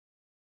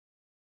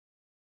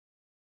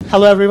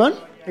Hello, everyone.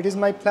 It is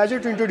my pleasure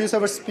to introduce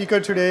our speaker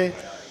today,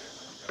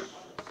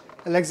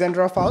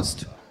 Aleksandra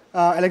Faust.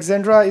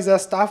 Aleksandra is a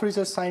staff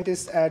research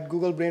scientist at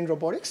Google Brain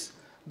Robotics.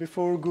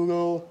 Before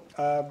Google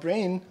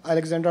Brain,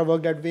 Aleksandra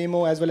worked at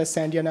Waymo as well as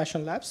Sandia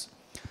National Labs.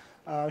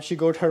 She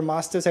got her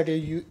master's at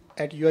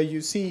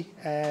UIUC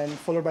and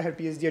followed by her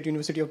PhD at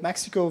University of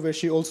Mexico, where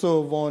she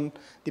also won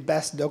the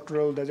Best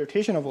Doctoral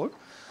Dissertation Award.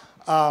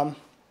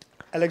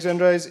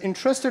 Aleksandra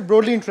is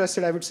broadly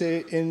interested, I would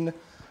say, in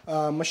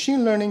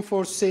machine learning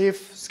for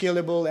safe,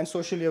 scalable, and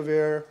socially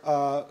aware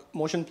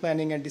motion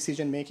planning and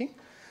decision making.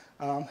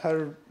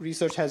 Her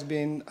research has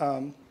been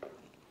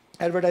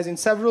advertised in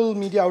several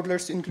media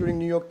outlets, including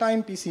New York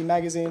Times, PC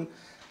Magazine,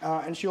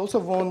 and she also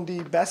won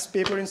the Best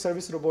Paper in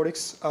Service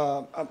Robotics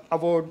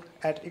award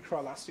at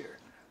ICRA last year.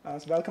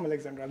 So welcome,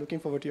 Aleksandra. Looking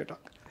forward to your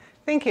talk.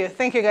 Thank you.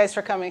 Thank you guys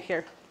for coming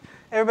here.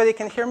 Everybody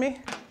can hear me?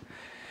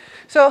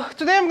 So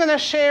today I'm going to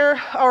share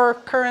our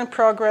current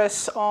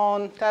progress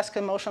on task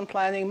and motion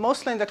planning,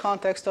 mostly in the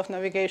context of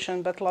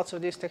navigation, but lots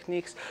of these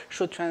techniques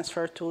should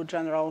transfer to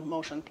general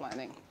motion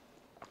planning.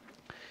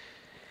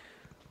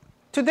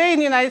 Today in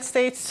the United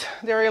States,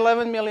 there are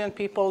 11 million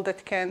people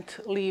that can't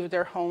leave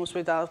their homes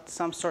without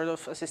some sort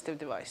of assistive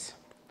device.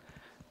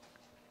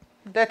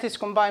 That is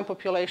combined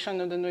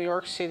population in the New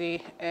York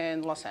City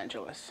and Los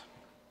Angeles.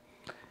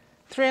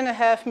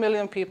 3.5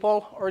 million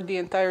people, or the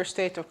entire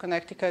state of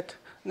Connecticut,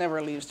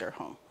 never leaves their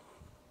home.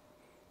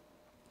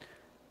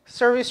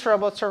 Service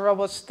robots are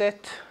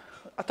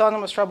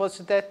autonomous robots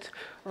that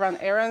run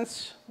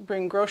errands,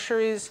 bring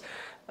groceries,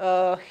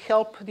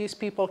 help these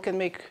people can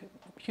make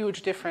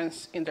huge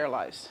difference in their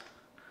lives.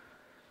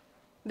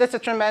 That's a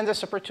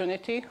tremendous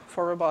opportunity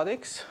for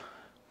robotics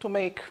to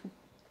make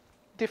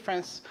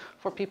difference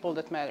for people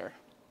that matter.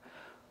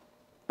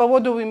 But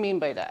what do we mean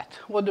by that?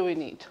 What do we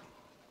need?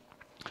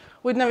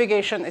 With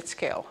navigation at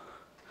scale.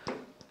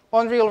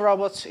 On real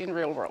robots in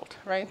real world,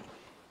 right?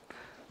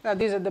 Now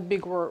these are the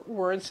big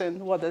words, and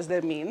what does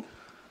that mean?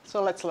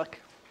 So let's look.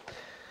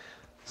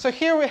 So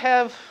here we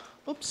have,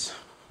 oops,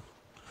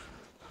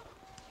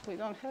 we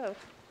don't have,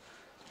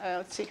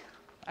 let's see,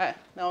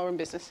 now we're in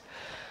business.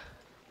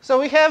 So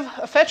we have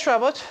a fetch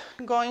robot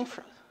going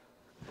from,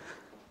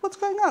 what's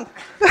going on?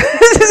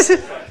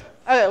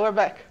 Okay, we're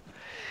back.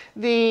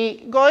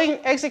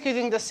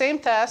 Executing the same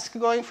task,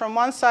 going from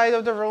one side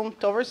of the room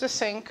towards the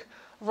sink,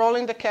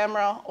 rolling the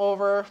camera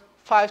over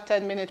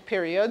 5-10 minute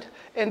period,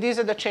 and these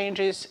are the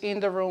changes in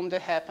the room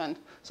that happen.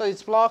 So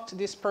it's blocked,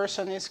 this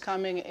person is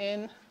coming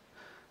in,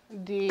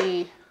 on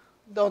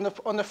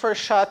the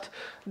first shot,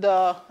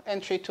 the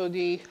entry to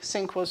the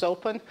sink was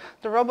open.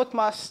 The robot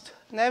must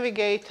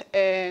navigate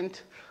and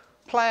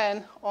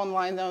plan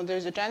online. Now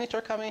there's a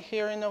janitor coming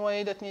here in a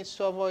way that needs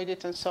to avoid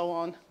it and so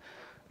on.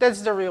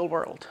 That's the real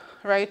world,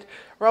 right?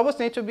 Robots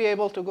need to be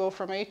able to go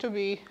from A to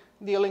B,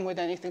 dealing with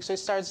anything. So it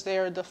starts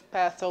there, the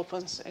path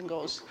opens and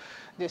goes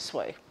this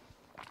way.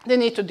 They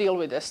need to deal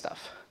with this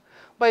stuff.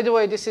 By the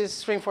way, this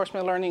is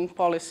reinforcement learning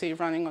policy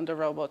running on the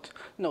robot,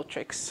 no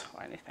tricks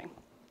or anything.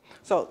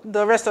 So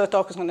the rest of the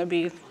talk is going to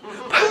be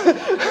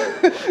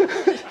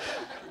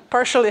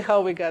partially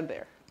how we got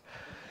there.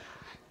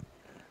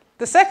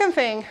 The second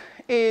thing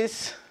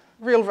is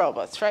real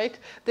robots, right?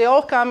 They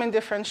all come in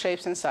different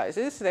shapes and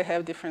sizes. They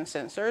have different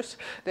sensors.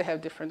 They have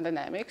different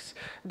dynamics.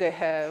 They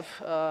have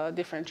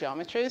different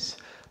geometries.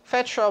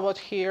 Fetch robot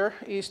here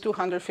is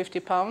 250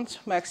 pounds,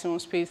 maximum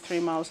speed 3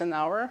 miles an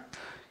hour.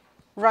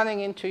 Running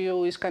into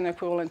you is kind of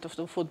equivalent of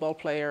the football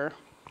player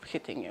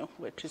hitting you,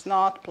 which is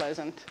not a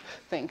pleasant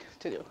thing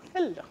to do.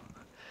 Hello.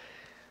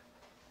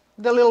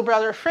 The little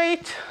brother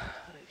Freight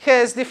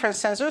has different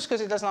sensors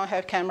because it does not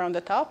have camera on the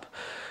top.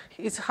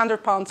 It's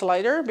 100 pounds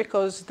lighter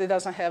because it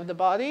doesn't have the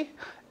body,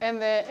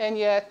 and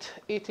yet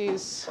it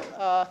is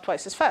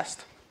twice as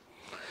fast,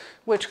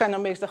 which kind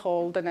of makes the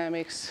whole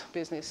dynamics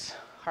business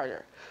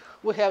harder.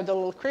 We have the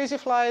little Crazy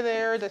Fly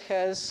there that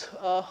has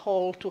a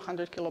whole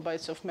 200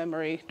 kilobytes of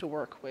memory to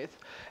work with,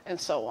 and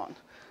so on.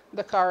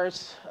 The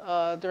cars,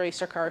 the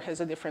racer car has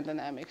a different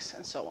dynamics,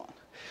 and so on.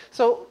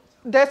 So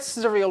that's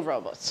the real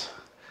robots.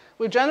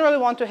 We generally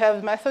want to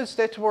have methods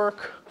that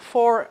work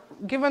for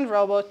a given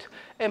robot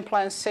and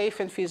plan safe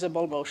and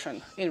feasible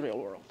motion in real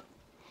world.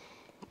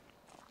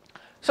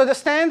 So the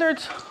standard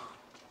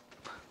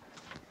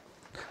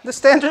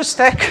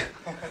stack,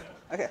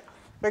 okay,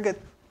 we're good.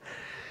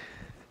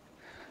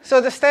 So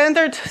the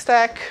standard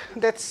stack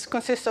that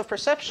consists of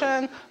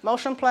perception,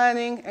 motion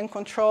planning, and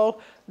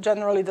control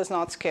generally does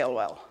not scale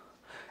well.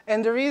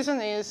 And the reason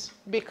is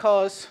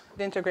because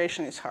the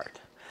integration is hard.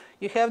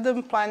 You have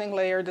the planning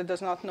layer that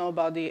does not know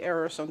about the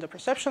errors on the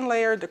perception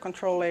layer. The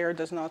control layer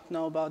does not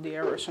know about the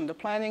errors on the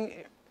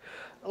planning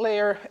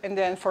layer. And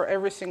then for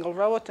every single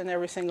robot and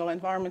every single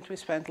environment, we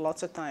spend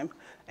lots of time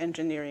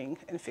engineering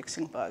and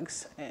fixing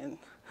bugs and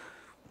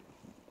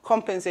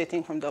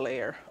compensating from the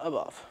layer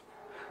above.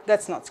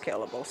 That's not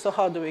scalable. So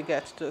how do we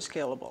get to the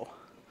scalable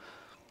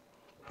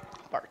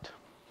part?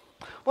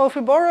 Well, if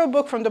we borrow a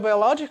book from the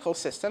biological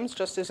systems,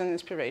 just as an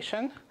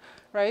inspiration,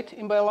 right?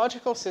 In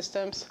biological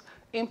systems,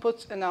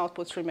 inputs and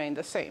outputs remain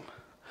the same.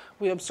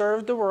 We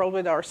observe the world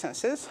with our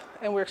senses,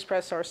 and we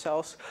express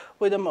ourselves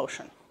with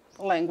emotion,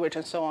 language,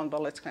 and so on,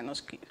 but let's kind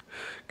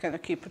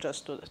of keep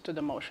just to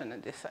the motion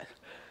and this side.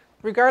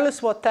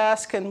 Regardless what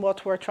task and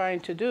what we're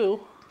trying to do,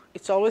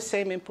 it's always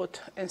same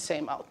input and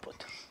same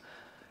output.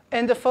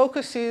 And the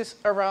focus is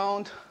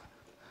around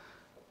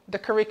the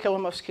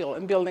curriculum of skill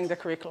and building the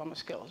curriculum of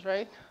skills,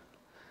 right?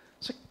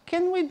 So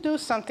can we do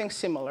something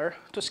similar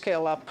to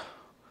scale up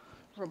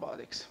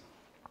robotics?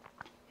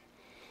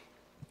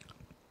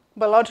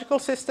 Biological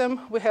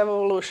system, we have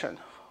evolution.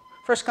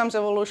 First comes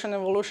evolution.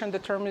 Evolution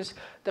determines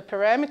the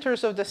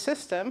parameters of the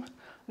system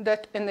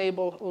that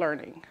enable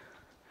learning,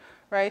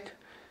 right?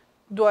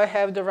 Do I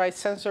have the right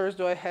sensors?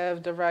 Do I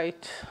have the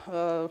right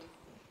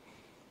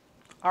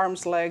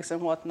arms, legs,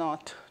 and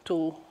whatnot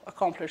to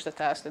accomplish the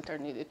tasks that are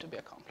needed to be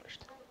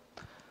accomplished?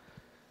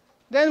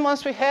 Then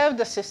once we have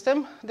the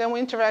system, then we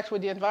interact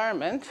with the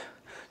environment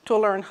to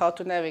learn how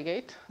to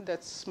navigate.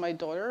 That's my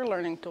daughter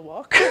learning to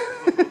walk.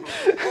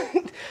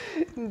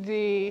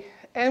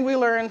 And we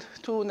learn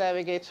to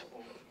navigate.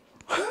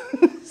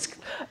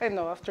 I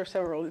know, after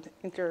several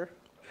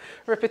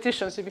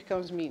repetitions, it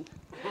becomes mean.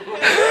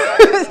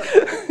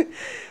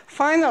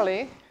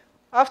 Finally,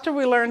 after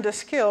we learn the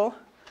skill,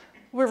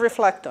 we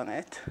reflect on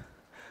it.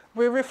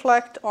 We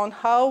reflect on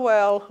how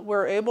well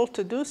we're able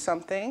to do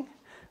something,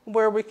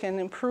 where we can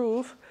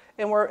improve,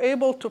 and we're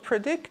able to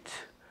predict,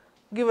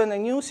 given a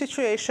new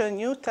situation,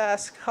 new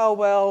task, how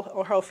well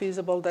or how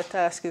feasible that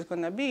task is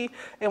going to be,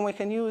 and we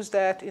can use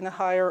that in a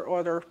higher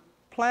order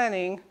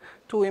planning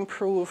to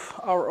improve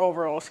our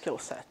overall skill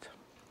set.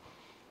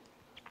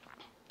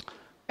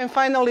 And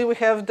finally, we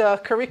have the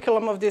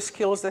curriculum of these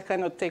skills that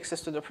kind of takes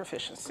us to the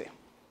proficiency.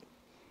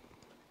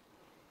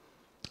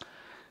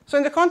 So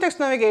in the context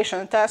of navigation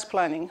and task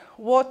planning,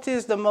 what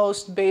is the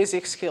most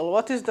basic skill?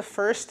 What is the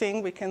first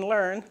thing we can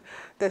learn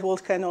that will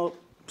kind of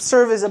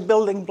serve as a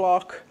building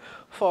block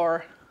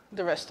for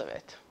the rest of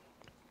it?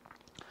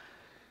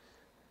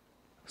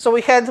 So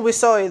we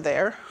saw it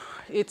there.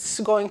 It's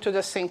going to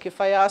the sink. If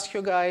I ask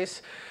you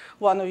guys,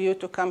 one of you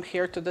to come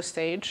here to the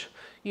stage,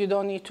 you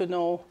don't need to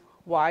know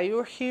why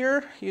you're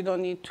here. You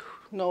don't need to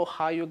know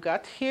how you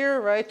got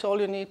here, right?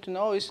 All you need to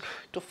know is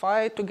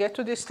to get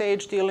to this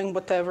stage, dealing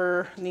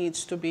whatever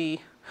needs to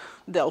be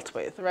dealt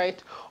with,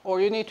 right? Or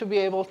you need to be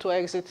able to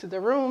exit the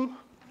room,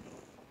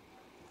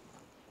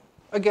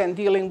 again,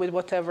 dealing with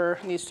whatever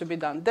needs to be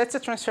done. That's a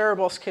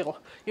transferable skill.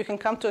 You can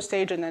come to a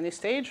stage in any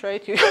stage,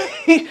 right?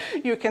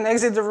 You can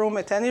exit the room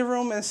at any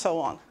room and so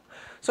on.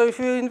 So if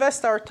you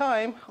invest our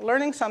time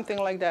learning something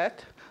like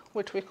that,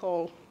 which we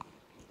call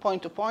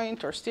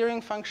point-to-point or steering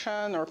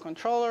function or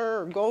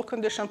controller or goal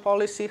condition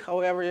policy,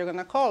 however you're going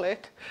to call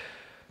it,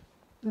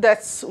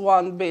 that's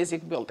one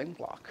basic building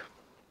block.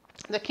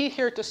 The key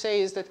here to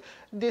say is that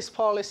this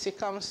policy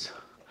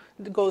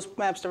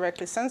maps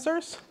directly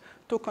sensors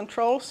to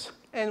controls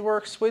and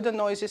works with the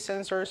noisy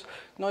sensors,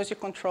 noisy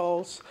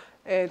controls,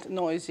 and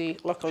noisy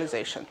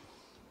localization.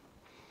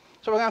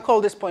 So we're going to call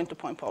this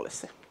point-to-point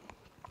policy.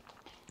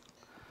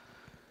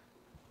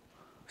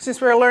 Since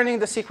we're learning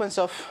the sequence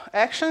of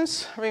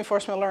actions,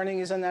 reinforcement learning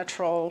is a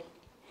natural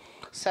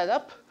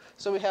setup.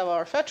 So we have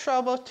our fetch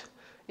robot.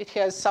 It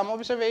has some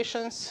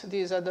observations.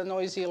 These are the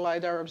noisy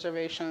LiDAR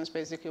observations.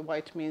 Basically,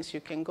 white means you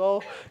can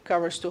go,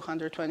 covers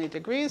 220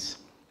 degrees.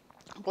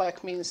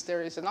 Black means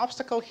there is an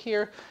obstacle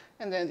here,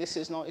 and then this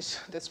is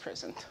noise that's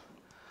present.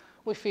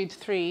 We feed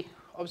 3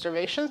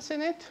 observations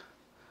in it.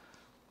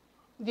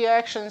 The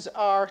actions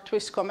are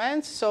twist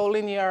commands, so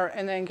linear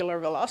and angular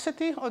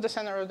velocity of the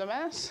center of the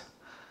mass.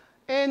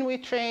 And we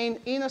train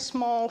in a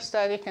small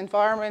static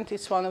environment.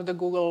 It's one of the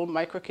Google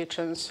micro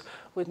kitchens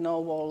with no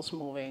walls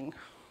moving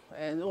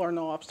or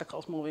no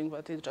obstacles moving,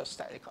 but it's just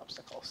static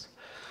obstacles.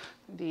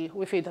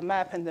 We feed the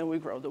map and then we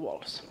grow the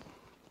walls.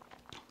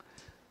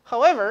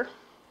 However,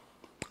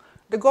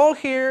 the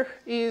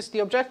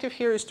objective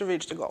here is to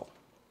reach the goal.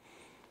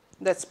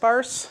 That's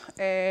sparse,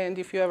 and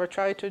if you ever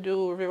try to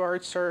do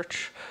reward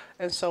search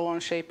and so on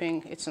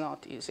shaping, it's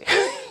not easy,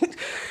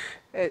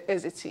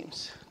 as it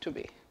seems to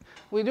be.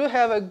 We do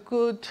have a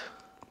good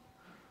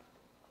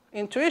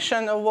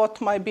intuition of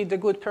what might be the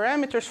good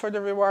parameters for the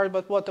reward,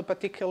 but what the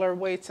particular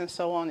weights and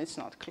so on, it's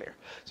not clear.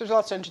 So there's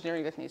lots of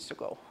engineering that needs to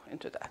go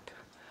into that.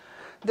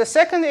 The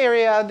second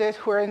area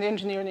where the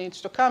engineer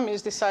needs to come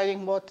is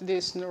deciding what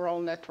this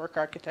neural network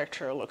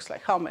architecture looks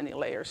like, how many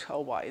layers, how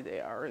wide they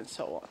are, and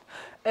so on.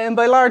 And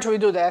by large, we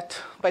do that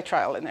by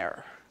trial and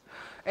error.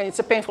 And it's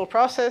a painful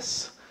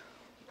process.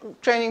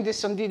 Training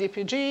this on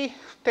DDPG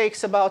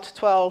takes about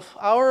 12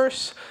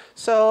 hours,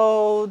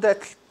 so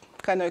that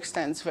kind of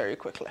extends very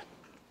quickly.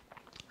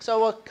 So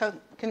what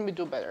can we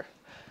do better?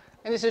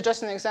 And this is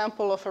just an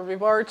example of a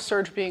reward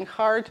search being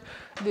hard.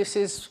 This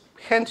is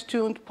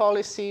hand-tuned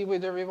policy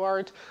with a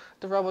reward.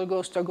 The robot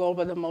goes to a goal,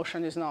 but the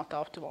motion is not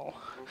optimal.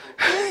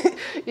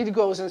 It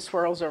goes and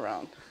swirls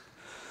around.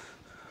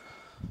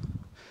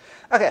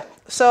 OK,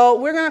 so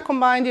we're going to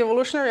combine the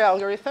evolutionary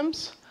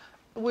algorithms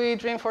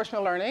with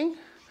reinforcement learning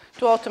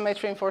to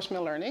automate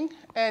reinforcement learning,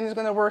 and it's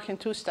going to work in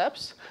 2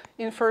 steps.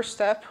 In first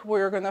step,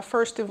 we're going to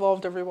first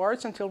evolve the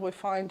rewards until we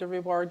find the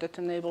reward that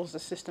enables the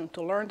system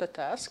to learn the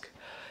task,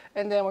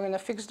 and then we're going to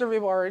fix the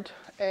reward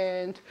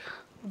and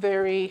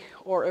vary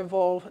or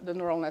evolve the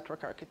neural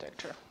network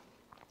architecture.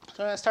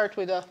 So I'm going to start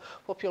with a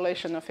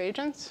population of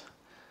agents.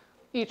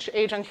 Each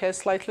agent has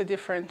slightly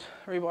different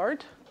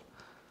reward.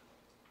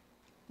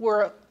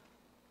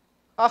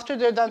 After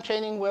they're done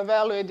training, we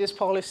evaluate these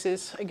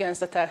policies against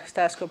the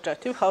task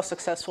objective, how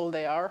successful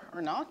they are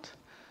or not.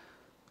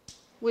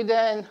 We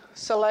then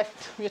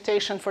select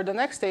mutation for the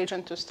next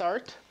agent to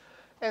start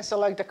and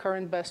select the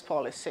current best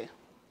policy.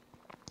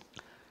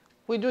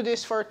 We do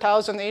this for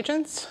 1,000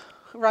 agents,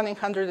 running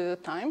 100 at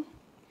a time,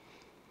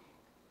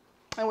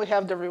 and we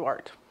have the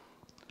reward.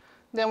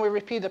 Then we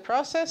repeat the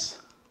process.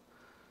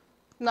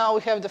 Now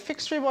we have the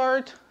fixed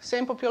reward,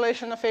 same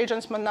population of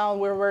agents, but now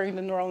we're wearing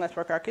the neural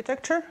network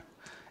architecture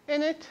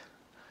in it,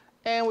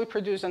 and we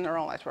produce a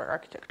neural network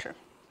architecture.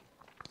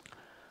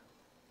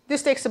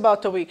 This takes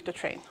about a week to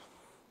train.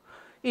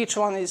 Each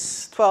one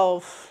is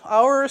 12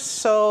 hours,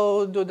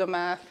 so do the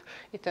math.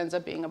 It ends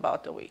up being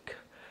about a week.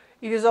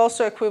 It is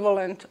also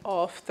equivalent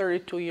of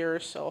 32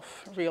 years of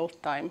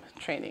real-time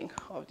training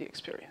of the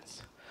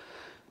experience.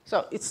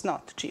 So it's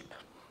not cheap.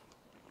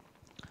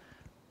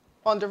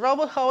 On the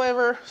robot,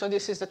 however, so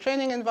this is the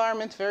training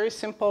environment, very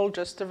simple,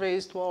 just the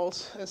raised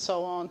walls and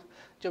so on.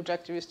 The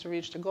objective is to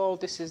reach the goal.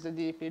 This is the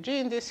DPG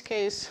in this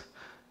case.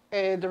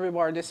 The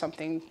reward is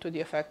something to the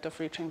effect of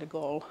reaching the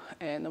goal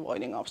and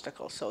avoiding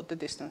obstacles, so the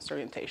distance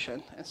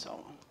orientation and so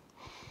on.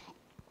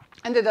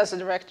 And it does a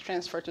direct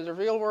transfer to the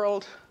real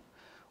world.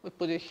 We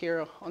put it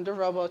here on the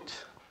robot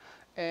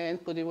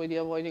and put it with the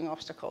avoiding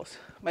obstacles.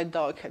 My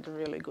dog had a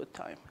really good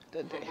time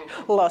that day,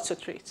 lots of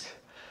treats.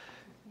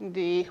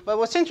 But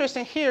what's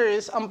interesting here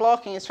is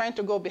unblocking is trying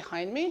to go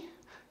behind me,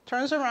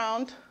 turns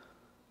around,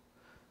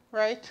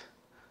 right?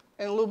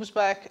 And loops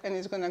back, and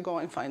it's going to go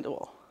and find the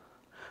wall.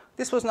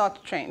 This was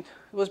not trained.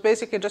 It was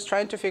basically just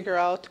trying to figure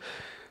out,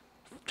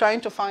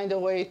 trying to find a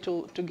way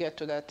to get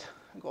to that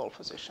goal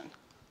position.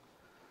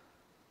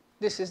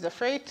 This is the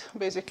freight,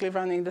 basically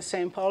running the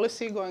same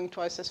policy, going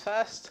twice as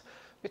fast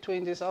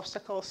between these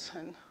obstacles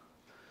and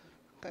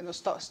kind of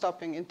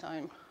stopping in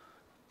time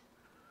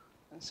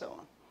and so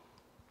on.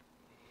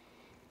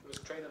 It was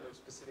trained on a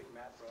specific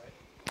map, right?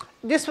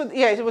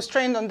 It was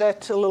trained on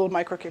that little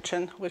micro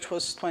kitchen, which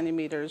was 20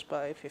 meters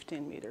by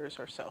 15 meters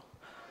or so.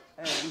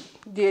 And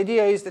the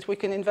idea is that we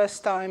can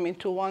invest time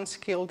into one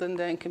skill and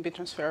then can be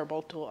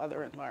transferable to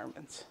other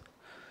environments.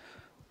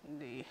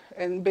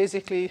 And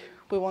basically,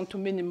 we want to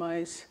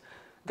minimize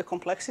the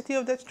complexity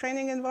of that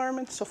training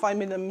environment. So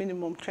find a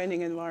minimum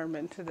training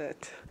environment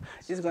that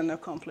is going to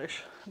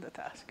accomplish the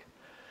task.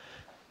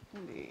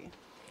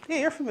 Yeah,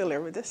 you're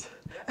familiar with this.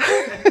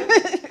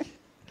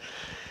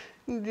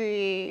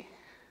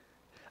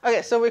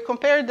 Okay, so we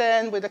compare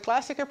then with the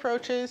classic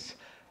approaches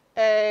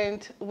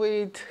and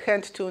with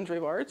hand-tuned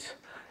rewards.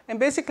 And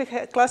basically,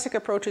 classic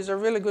approaches are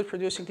really good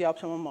producing the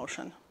optimal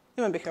motion,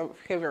 even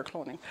behavior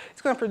cloning.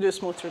 It's going to produce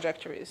smooth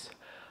trajectories.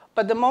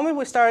 But the moment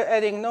we start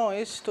adding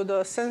noise to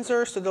the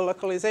sensors, to the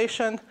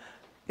localization,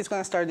 it's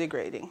going to start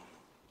degrading.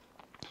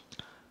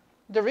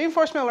 The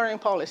reinforcement learning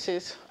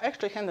policies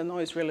actually handle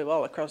noise really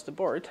well across the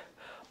board,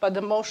 but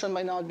the motion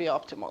might not be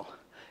optimal.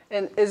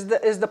 And as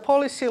the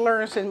policy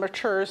learns and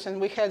matures, and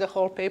we had a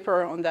whole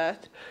paper on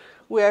that,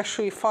 we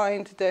actually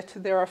find that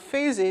there are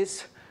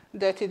phases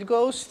that it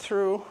goes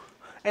through,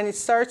 and it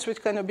starts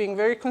with kind of being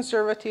very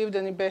conservative,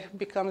 then it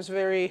becomes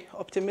very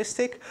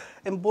optimistic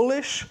and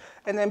bullish,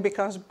 and then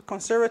becomes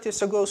conservative,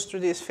 so goes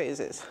through these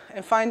phases.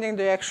 And finding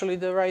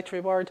the right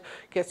reward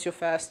gets you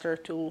faster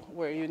to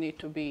where you need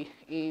to be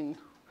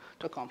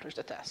to accomplish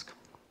the task.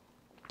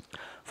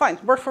 Fine,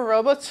 work for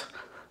robots.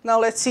 Now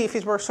let's see if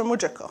it works for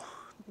Mujako.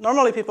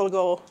 Normally people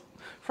go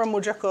from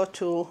Mujako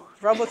to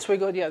robots, we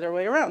go the other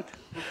way around.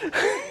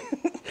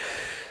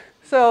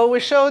 So we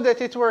showed that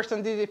it worked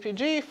on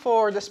DDPG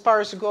for the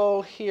sparse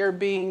goal here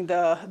being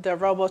the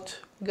robot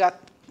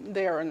got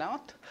there or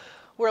not.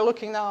 We're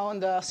looking now on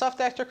the soft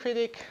actor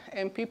critic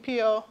and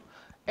PPO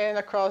and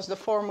across the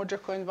 4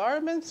 Mujako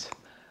environments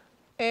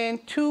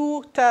and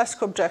 2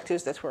 task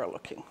objectives that we're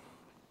looking.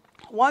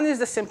 One is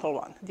the simple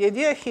one. The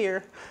idea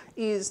here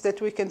is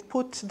that we can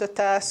put the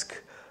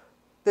task,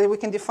 that we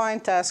can define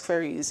task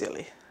very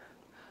easily.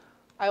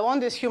 I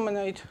want this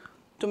humanoid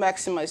to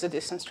maximize the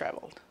distance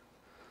traveled.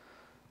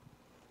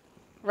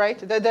 Right?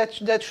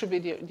 That should be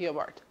the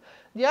reward.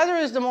 The other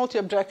is the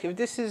multi-objective.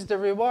 This is the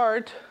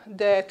reward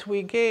that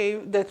we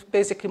gave, that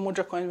basically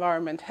Mujako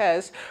environment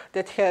has,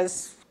 that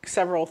has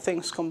several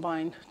things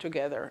combined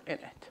together in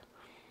it.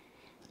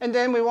 And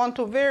then we want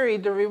to vary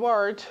the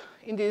reward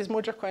in these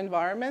Mujako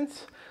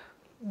environments,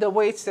 the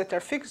weights that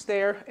are fixed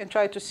there, and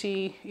try to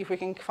see if we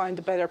can find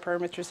a better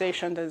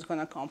parameterization that is going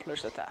to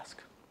accomplish the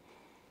task.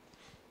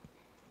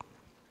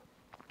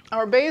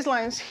 Our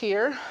baselines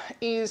here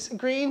is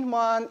green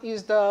one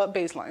is the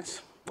baselines,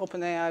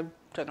 OpenAI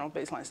general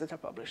baselines that are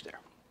published there.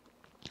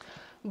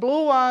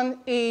 Blue one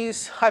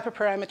is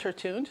hyperparameter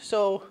tuned,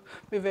 so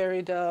we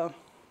vary the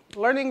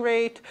learning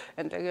rate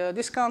and the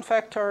discount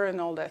factor and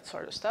all that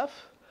sort of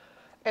stuff.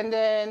 And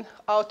then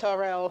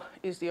AutoRL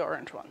is the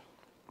orange one.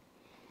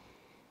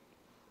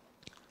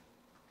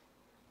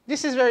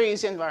 This is very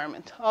easy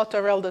environment.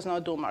 AutoRL does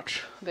not do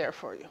much there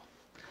for you.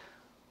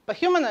 But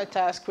humanoid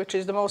task, which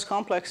is the most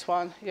complex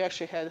one, you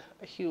actually had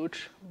a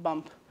huge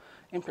bump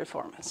in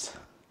performance.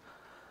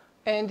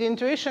 And the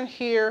intuition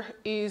here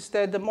is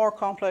that the more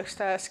complex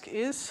task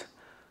is,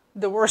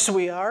 the worse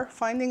we are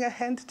finding a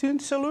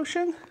hand-tuned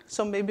solution,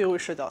 so maybe we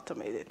should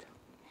automate it.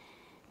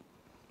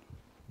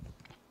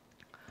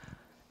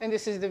 And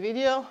this is the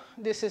video.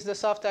 This is the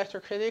soft actor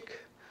critic.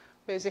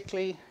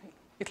 Basically,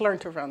 it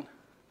learned to run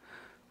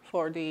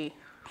for the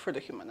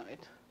humanoid.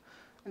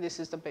 And this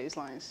is the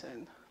baselines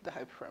and the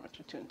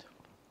hyperparameter tuned.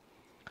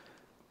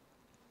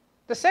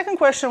 The second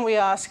question we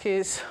ask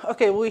is,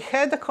 okay, we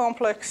had the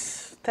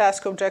complex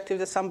task objective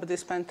that somebody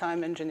spent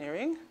time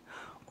engineering,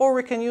 or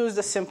we can use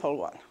the simple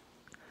one.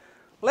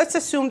 Let's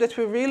assume that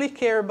we really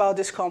care about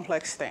this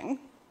complex thing.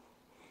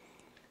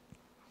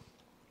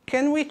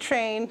 Can we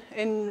train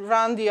and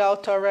run the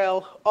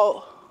AutoRL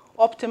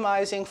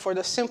optimizing for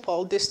the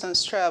simple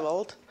distance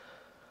traveled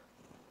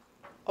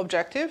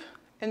objective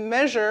and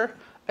measure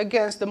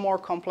against the more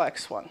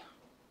complex one?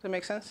 Does that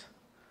make sense?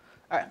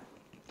 All right.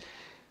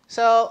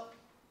 So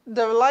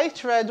the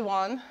light red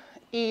one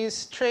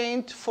is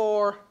trained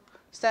for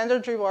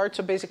standard reward,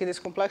 so basically this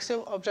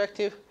complexity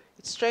objective.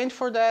 It's trained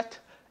for that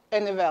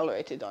and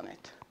evaluated on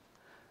it.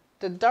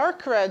 The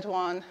dark red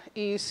one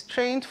is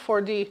trained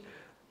for the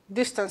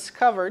distance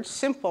covered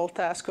simple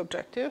task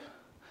objective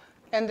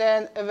and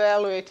then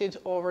evaluated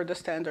over the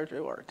standard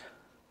reward.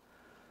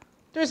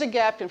 There's a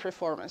gap in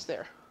performance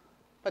there,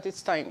 but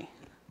it's tiny.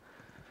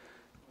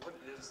 What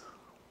is,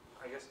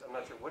 I guess I'm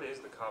not sure, what is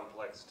the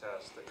complex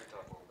task that you're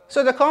talking about?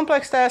 So the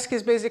complex task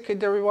is basically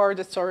the reward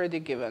that's already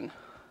given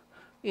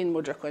in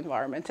Mujako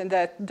environment, and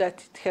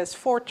that has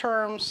 4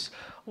 terms.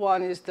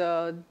 One is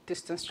the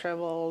distance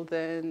traveled,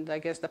 and I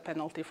guess the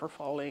penalty for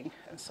falling,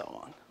 and so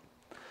on.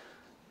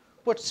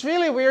 What's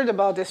really weird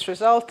about this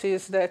result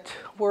is that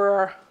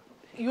we're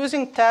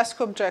using task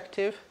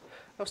objective.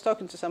 I was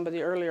talking to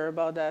somebody earlier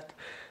about that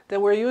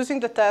we're using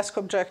the task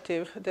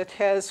objective that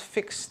has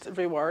fixed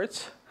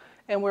rewards,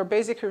 and we're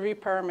basically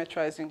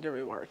reparameterizing the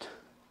reward.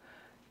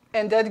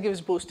 And that gives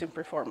boost in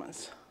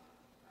performance.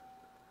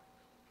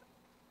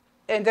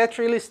 And that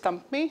really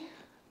stumped me,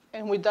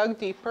 and we dug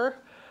deeper,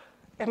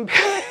 and,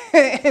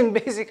 and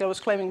basically I was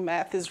claiming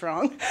math is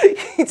wrong.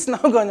 It's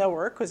not going to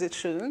work, because it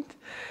shouldn't.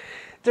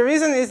 The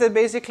reason is that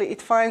basically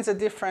it finds a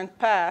different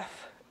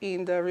path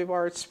in the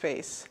reward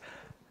space.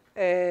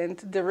 And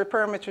the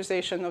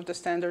reparameterization of the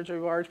standard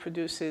reward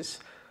produces,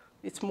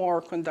 it's more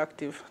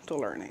conductive to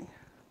learning.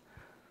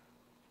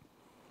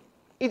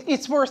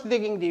 It's worth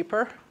digging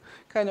deeper.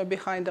 Kind of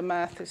behind the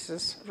math, this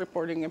is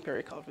reporting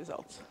empirical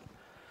results.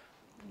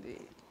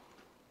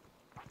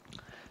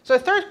 So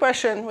the third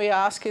question we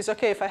ask is,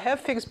 okay, if I have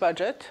fixed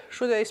budget,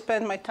 should I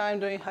spend my time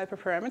doing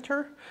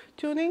hyperparameter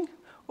tuning,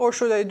 or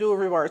should I do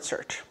reward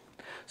search?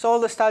 So all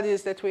the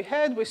studies that we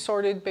had, we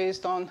sorted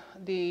based on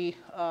the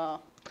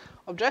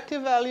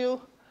objective value.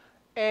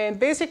 And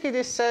basically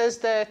this says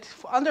that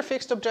under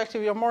fixed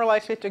objective, you're more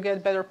likely to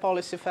get better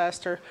policy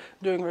faster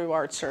doing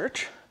reward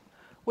search,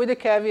 with the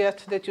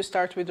caveat that you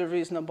start with the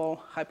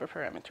reasonable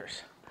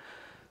hyperparameters.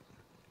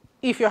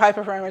 If your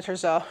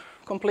hyperparameters are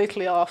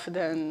completely off,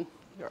 then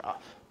you're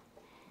off.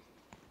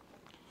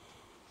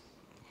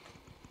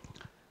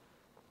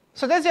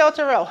 So that's the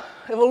AutoRL.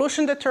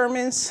 Evolution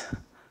determines,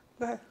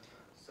 go ahead.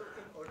 So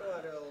in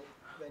AutoRL,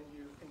 when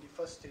you, in the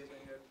first stage,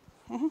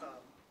 when you're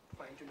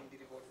fine-tuning the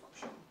reward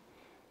function,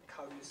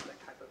 how do you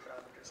select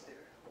hyperparameters there?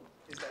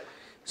 Is that?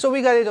 So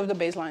we got rid of the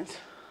baselines.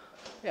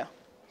 Yeah.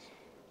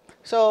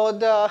 So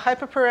the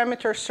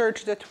hyperparameter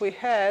search that we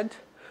had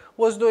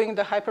was doing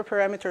the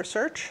hyperparameter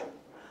search.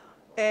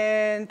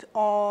 And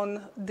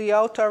on the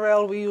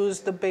AutoRL, we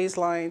use the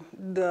baseline,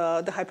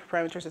 the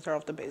hyperparameters that are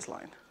of the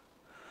baseline.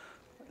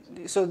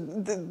 So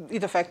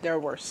in effect, they're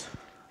worse.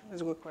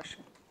 That's a good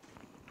question.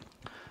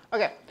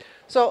 OK,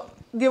 so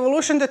the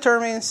evolution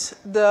determines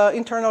the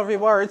internal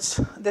rewards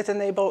that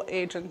enable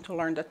agent to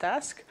learn the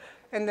task.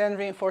 And then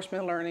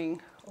reinforcement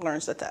learning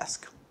learns the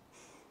task.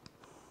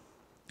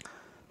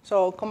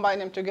 So combine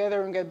them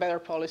together and get better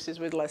policies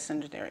with less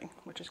engineering,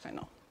 which is kind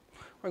of,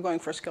 we're going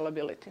for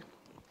scalability.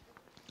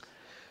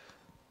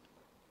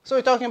 So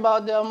we're talking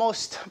about the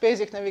most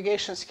basic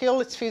navigation skill.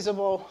 It's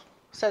feasible,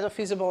 set of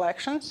feasible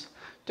actions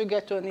to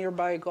get to a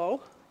nearby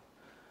goal.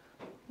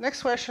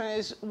 Next question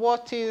is,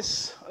 what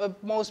is a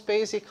most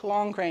basic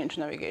long-range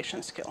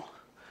navigation skill?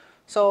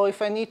 So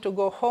if I need to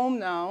go home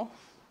now,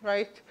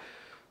 right,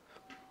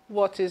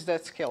 what is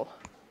that skill?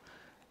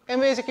 And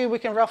basically, we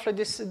can roughly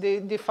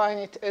define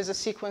it as a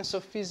sequence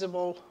of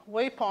feasible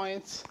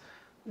waypoints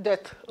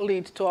that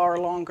lead to our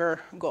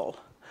longer goal.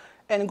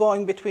 And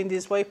going between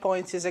these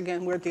waypoints is,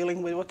 again, we're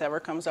dealing with whatever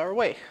comes our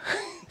way.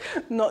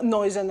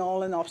 Noise and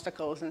all and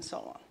obstacles and so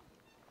on.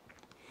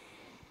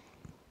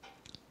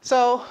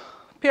 So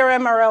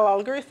PRMRL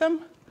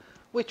algorithm.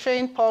 We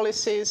train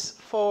policies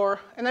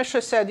for, and I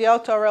should say the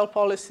AutoRL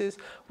policies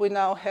we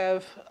now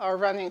have are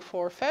running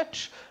for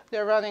fetch.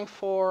 They're running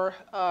for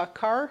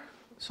car,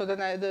 so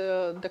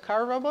the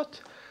car robot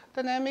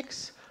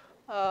dynamics,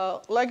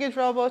 luggage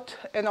robot,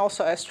 and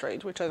also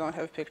asteroid, which I don't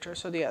have pictures,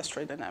 so the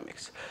asteroid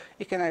dynamics.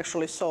 You can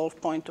actually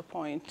solve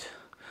point-to-point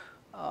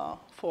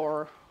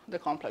for the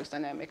complex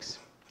dynamics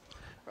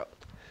robot.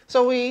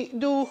 So we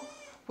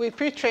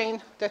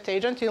pre-train that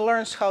agent. He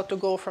learns how to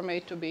go from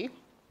A to B.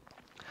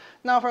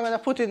 Now if we're going to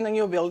put it in a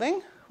new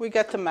building, we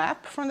get the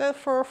map for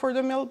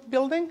the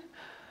building,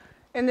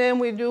 and then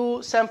we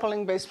do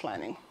sampling-based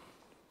planning.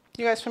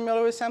 You guys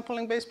familiar with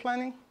sampling-based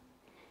planning?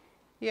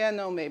 Yeah,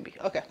 no, maybe.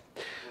 Okay.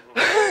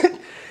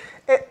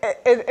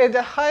 At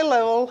a high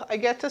level, I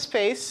get a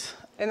space,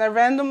 and I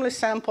randomly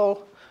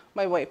sample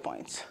my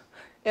waypoints.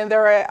 And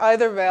they're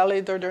either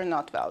valid or they're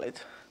not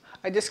valid.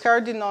 I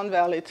discard the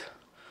non-valid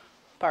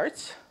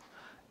parts,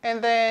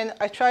 and then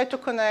I try to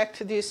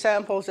connect these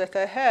samples that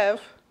I have.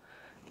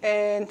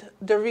 And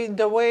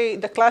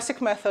the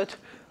classic method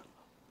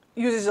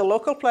uses a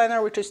local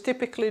planner, which is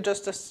typically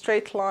just a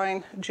straight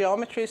line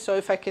geometry. So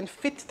if I can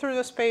fit through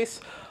the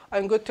space,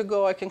 I'm good to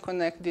go. I can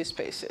connect these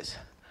spaces.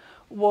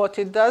 What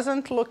it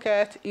doesn't look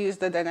at is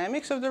the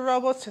dynamics of the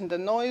robots and the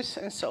noise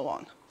and so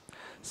on.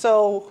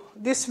 So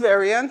this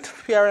variant,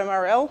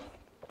 PRMRL,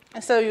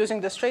 instead of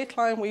using the straight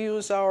line, we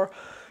use our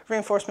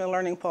reinforcement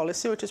learning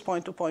policy, which is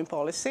point-to-point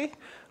policy.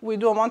 We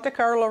do a Monte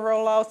Carlo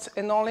rollouts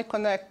and only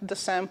connect the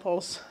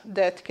samples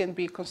that can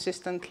be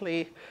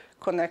consistently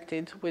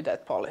connected with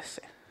that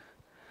policy.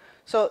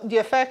 So the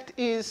effect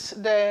is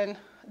then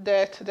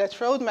that that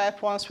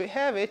roadmap, once we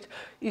have it,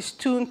 is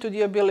tuned to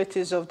the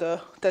abilities of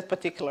that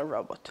particular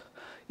robot.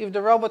 If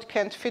the robot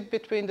can't fit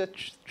between the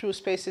two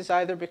spaces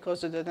either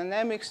because of the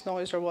dynamics,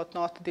 noise, or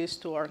whatnot, these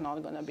two are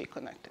not going to be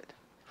connected.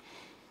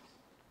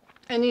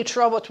 And each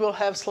robot will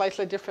have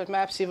slightly different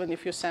maps, even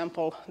if you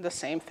sample the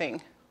same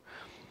thing.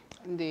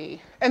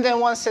 And then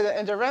once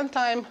at the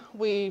runtime,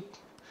 we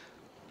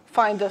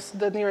find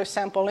the nearest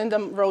sample in the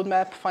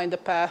roadmap, find the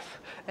path,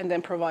 and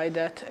then provide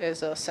that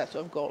as a set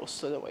of goals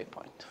to the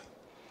waypoint.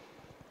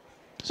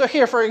 So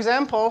here, for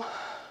example,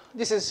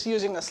 this is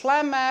using a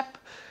SLAM map.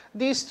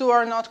 These two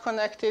are not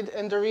connected,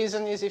 and the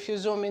reason is if you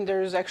zoom in,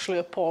 there is actually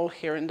a pole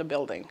here in the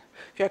building.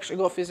 If you actually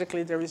go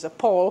physically, there is a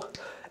pole.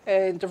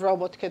 And the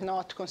robot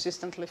cannot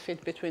consistently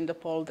fit between the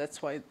pole.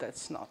 That's why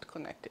that's not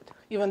connected,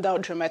 even though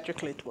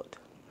geometrically it would.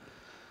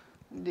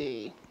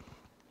 The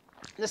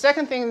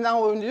second thing,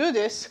 now when we do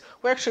this,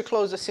 we actually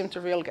close the sim to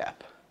real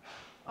gap.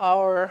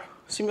 Our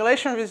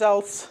simulation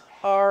results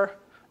are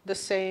the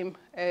same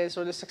as,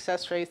 or the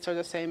success rates are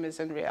the same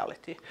as in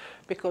reality,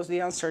 because the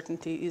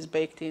uncertainty is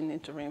baked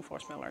into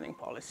reinforcement learning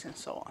policy and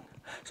so on.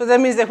 So that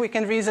means that we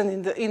can reason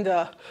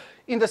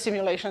in the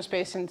simulation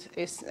space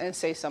and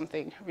say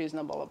something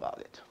reasonable about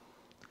it.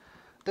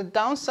 The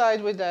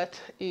downside with that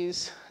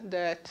is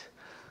that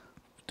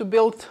to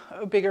build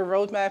a bigger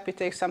roadmap, it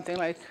takes something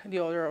like the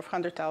order of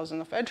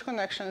 100,000 of edge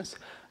connections.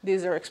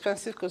 These are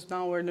expensive because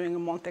now we're doing a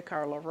Monte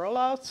Carlo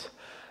rollouts.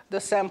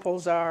 The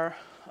samples are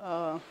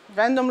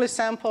randomly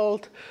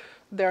sampled.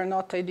 They're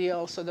not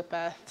ideal, so the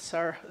paths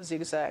are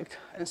zigzagged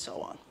and so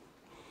on.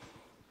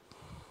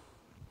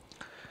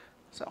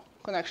 So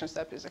connection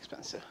step is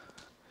expensive.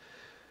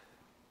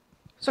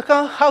 So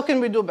how can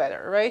we do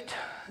better, right?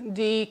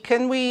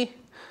 Can we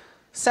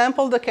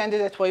sample the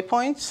candidate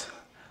waypoints?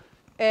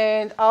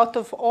 And out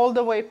of all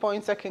the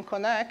waypoints I can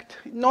connect,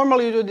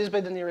 normally you do this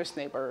by the nearest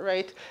neighbor,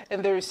 right?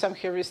 And there is some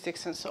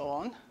heuristics and so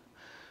on.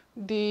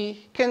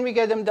 Can we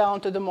get them down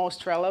to the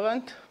most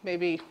relevant?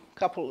 Maybe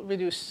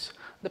reduce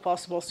the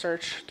possible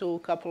search to a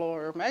couple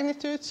order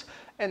magnitudes,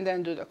 and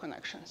then do the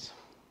connections.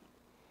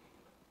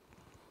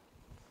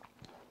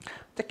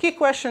 The key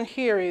question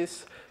here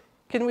is,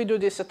 can we do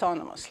this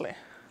autonomously?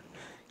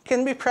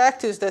 Can we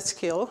practice that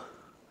skill,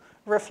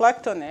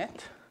 reflect on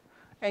it,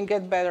 and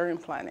get better in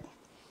planning?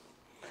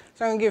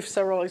 So I'm going to give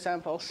several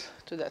examples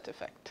to that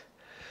effect.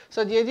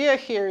 So the idea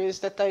here is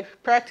that I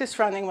practice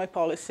running my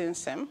policy in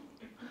sim.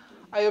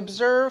 I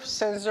observe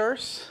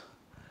sensors,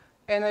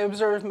 and I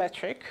observe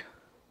metric.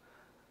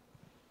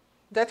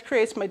 That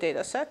creates my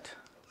data set.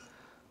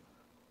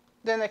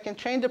 Then I can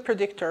train the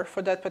predictor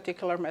for that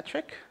particular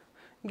metric,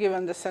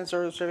 given the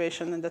sensor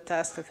observation and the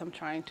task that I'm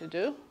trying to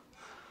do.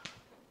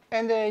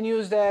 And then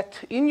use that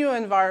in new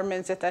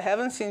environments that I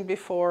haven't seen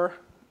before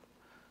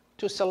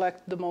to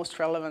select the most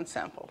relevant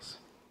samples.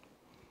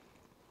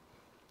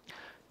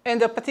 And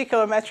the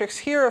particular metrics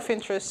here of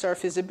interest are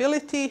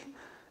feasibility,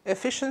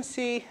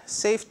 efficiency,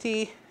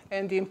 safety,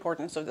 and the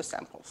importance of the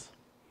samples.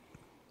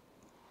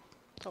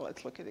 So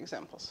let's look at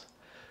examples.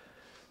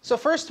 So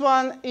first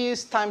one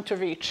is time to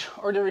reach,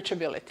 or the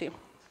reachability.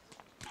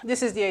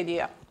 This is the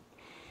idea.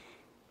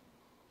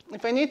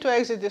 If I need to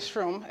exit this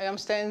room, and I'm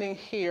standing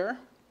here,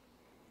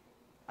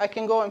 I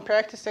can go and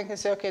practice and can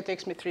say, okay, it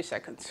takes me 3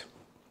 seconds.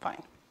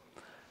 Fine.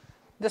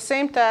 The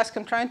same task,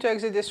 I'm trying to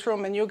exit this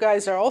room, and you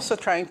guys are also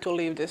trying to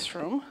leave this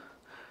room.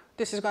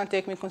 this is going to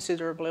take me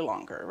considerably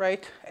longer,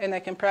 right? And I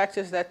can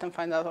practice that and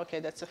find out, okay,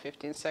 that's a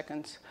 15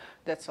 seconds,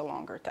 that's a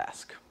longer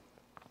task.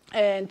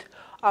 And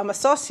I'm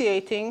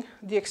associating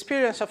the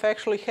experience of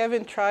actually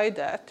having tried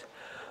that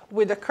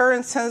with the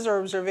current sensor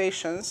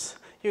observations.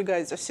 You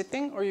guys are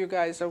sitting or you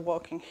guys are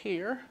walking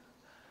here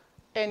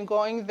and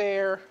going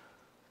there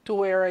to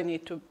where I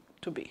need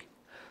to be.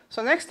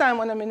 So next time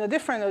when I'm in a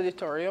different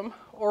auditorium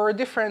or a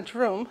different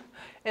room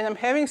and I'm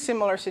having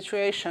similar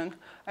situation,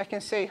 I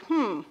can say,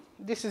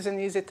 this is an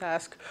easy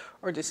task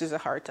or this is a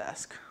hard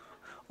task.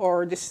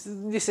 Or this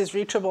is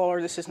reachable or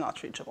this is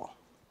not reachable.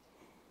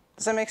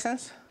 Does that make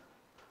sense?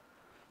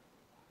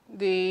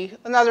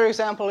 Another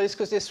example is,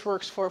 because this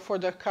works for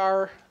the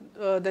car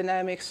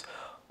dynamics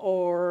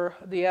or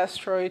the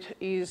asteroid,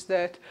 is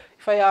that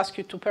if I ask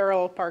you to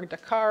parallel park the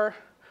car,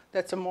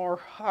 that's a more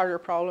harder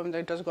problem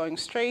than just going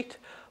straight.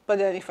 But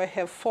then if I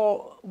have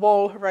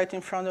wall right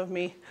in front of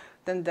me,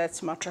 then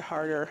that's much a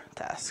harder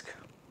task.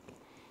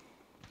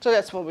 So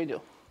that's what we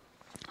do.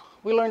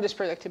 We learn this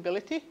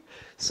predictability.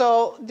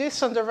 So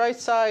this on the right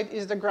side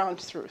is the ground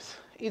truth.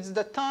 It's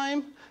the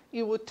time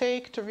it would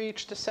take to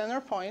reach the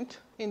center point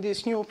in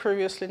this new,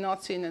 previously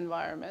not seen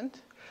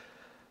environment.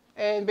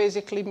 And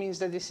basically means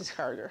that this is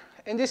harder.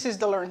 And this is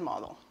the learned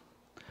model.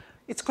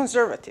 It's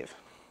conservative.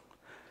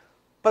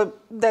 But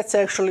that's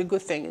actually a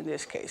good thing in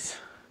this case.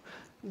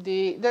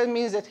 That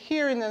means that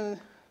here in the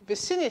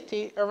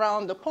vicinity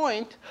around the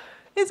point,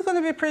 it's going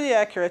to be pretty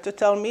accurate to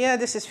tell me, yeah,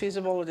 this is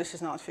feasible or this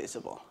is not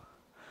feasible.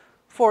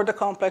 For the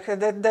complex,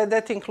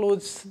 that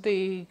includes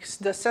the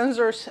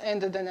sensors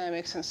and the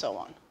dynamics and so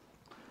on.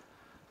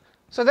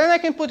 So then I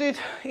can put it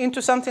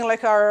into something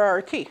like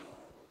RRT,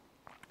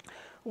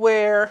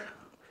 where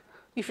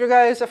if you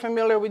guys are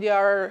familiar with the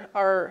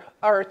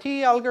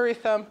RRT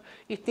algorithm,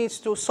 it needs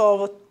to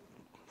solve a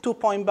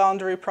two-point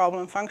boundary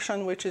problem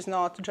function, which is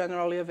not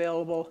generally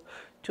available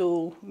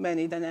to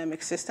many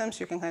dynamic systems.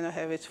 You can kind of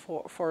have it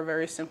for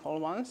very simple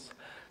ones.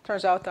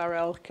 Turns out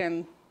RL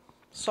can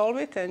solve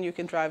it, and you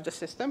can drive the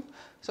system.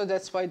 So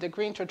that's why the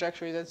green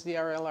trajectory, that's the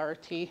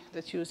RLRT,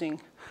 that's using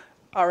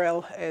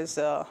RL as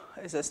a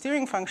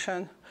steering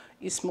function,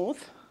 is smooth,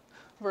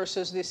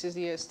 versus this is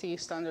the ST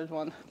standard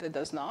one that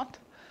does not.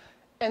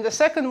 And the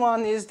second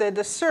one is that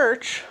the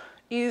search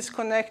is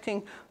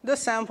connecting the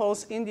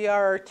samples in the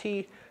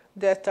RRT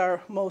that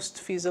are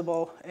most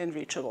feasible and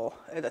reachable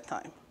at a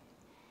time.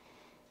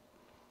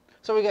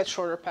 So we get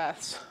shorter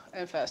paths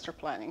and faster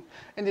planning.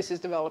 And this is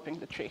developing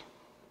the tree.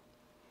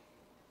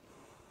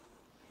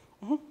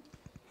 So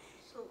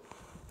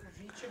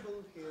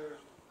reachable here,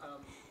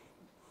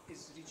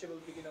 is reachable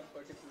within a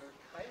particular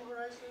time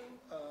horizon,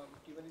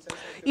 given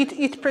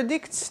its it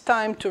predicts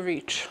time to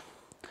reach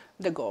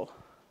the goal.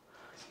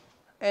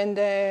 And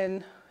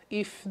then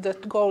if the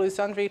goal is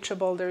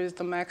unreachable, there is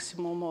the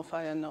maximum of,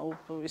 I don't know,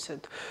 we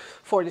said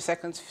 40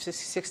 seconds,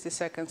 60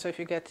 seconds. So if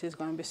you get it's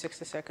going to be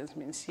 60 seconds,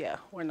 means, yeah,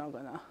 we're not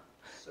going to,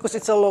 because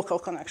it's a local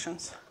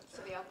connections.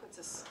 So the output's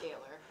a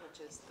scalar,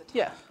 which is the time.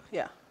 Yeah,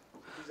 yeah.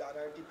 These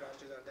RRT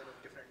branches are then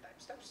of different time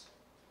steps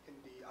in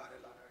the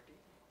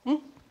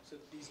RLRRT. So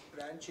these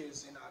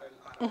branches in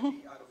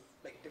RLRRT are of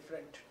like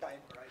different time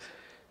horizon.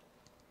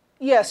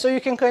 Yeah, so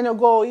you can kind of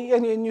go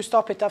and you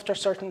stop it after a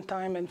certain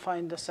time and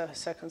find the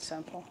second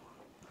sample.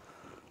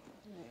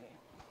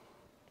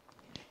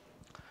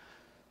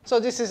 So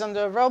this is on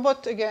the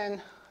robot.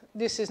 Again,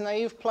 this is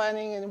naive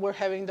planning, and we're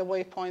having the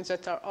waypoints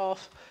that are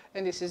off.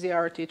 And this is the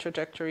RT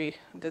trajectory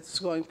that's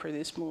going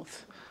pretty smooth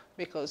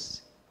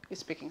because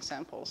it's picking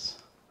samples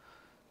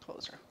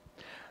closer.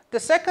 The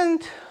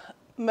second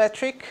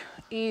metric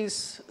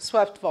is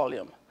swept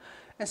volume.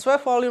 And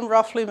swept volume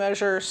roughly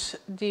measures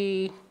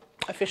the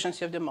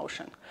efficiency of the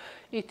motion.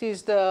 It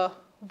is the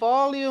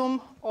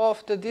volume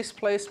of the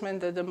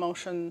displacement that the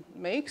motion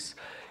makes.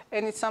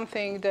 And it's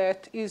something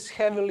that is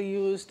heavily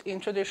used in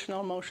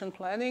traditional motion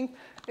planning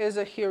as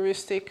a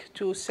heuristic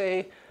to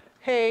say,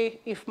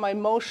 hey, if my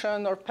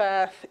motion or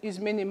path is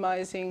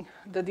minimizing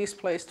the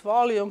displaced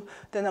volume,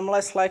 then I'm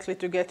less likely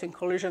to get in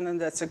collision,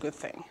 and that's a good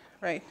thing,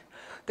 right?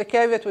 The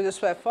caveat with the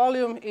swept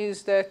volume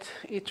is that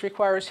it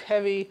requires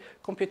heavy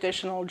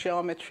computational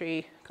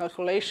geometry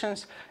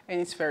calculations, and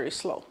it's very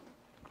slow.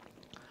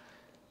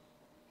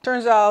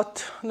 Turns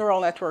out neural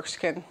networks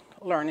can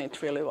learn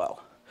it really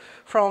well.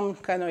 From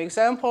kind of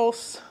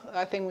examples,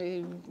 I think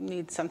we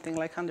need something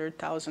like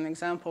 100,000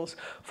 examples.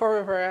 For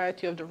a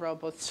variety of the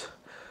robots,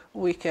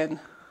 we can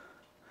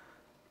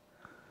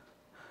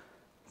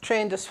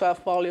train the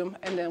swept volume,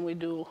 and then we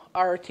do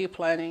RT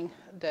planning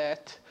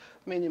that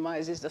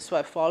minimizes the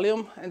swept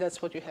volume. And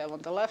that's what you have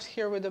on the left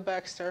here with the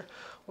Baxter,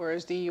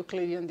 whereas the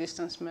Euclidean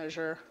distance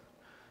measure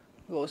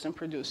goes and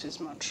produces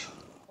much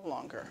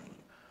longer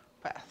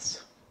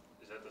paths.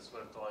 Is that the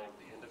swept volume of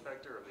the end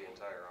effector or the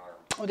entire arm?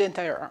 Oh, the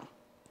entire arm.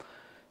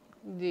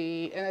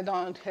 And I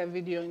don't have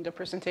video in the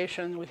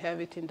presentation. We have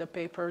it in the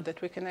paper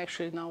that we can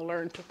actually now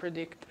learn to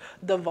predict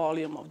the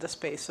volume of the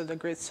space, so the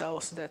grid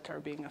cells that are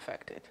being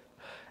affected.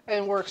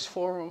 And works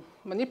for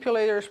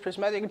manipulators,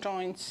 prismatic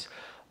joints,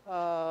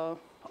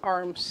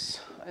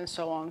 arms, and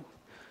so on,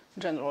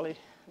 generally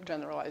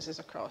generalizes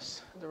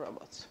across the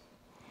robots.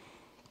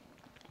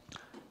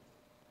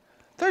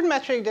 Third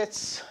metric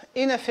that's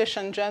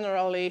inefficient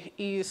generally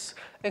is,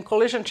 and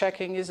collision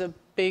checking is a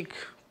big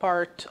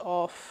part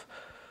of,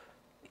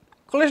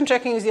 collision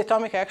checking is the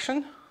atomic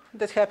action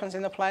that happens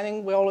in the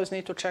planning. We always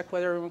need to check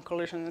whether we're in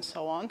collision and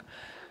so on.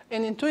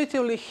 And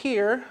intuitively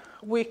here,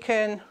 we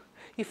can,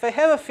 if I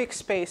have a fixed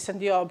space and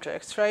the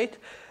objects, right,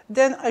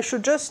 then I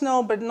should just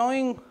know, by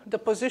knowing the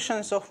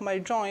positions of my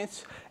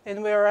joints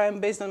and where I am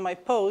based on my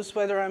pose,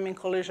 whether I'm in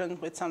collision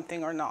with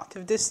something or not.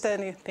 If this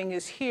thing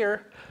is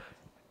here,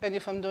 and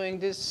if I'm doing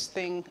this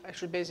thing, I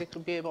should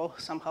basically be able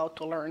somehow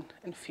to learn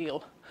and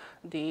feel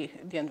the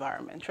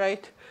environment,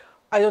 right?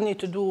 I don't need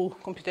to do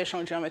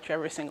computational geometry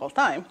every single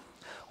time.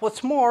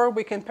 What's more,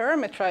 we can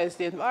parameterize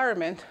the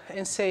environment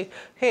and say,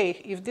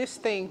 hey, if this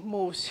thing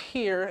moves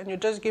here and you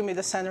just give me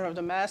the center of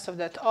the mass of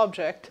that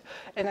object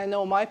and I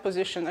know my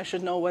position, I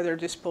should know whether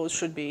this pose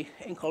should be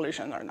in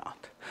collision or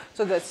not.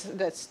 So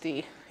that's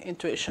the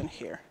intuition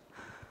here.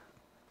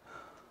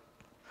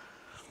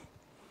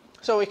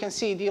 So we can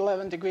see the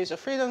 11 degrees of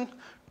freedom,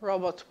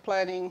 robot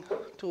planning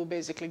to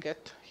basically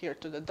get here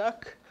to the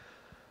duck.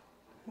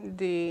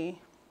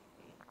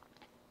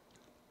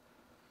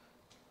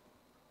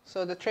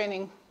 So the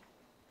training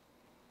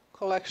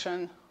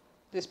collection,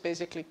 this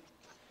basically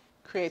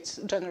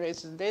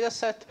generates the data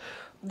set,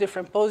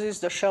 different poses,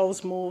 the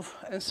shells move,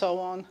 and so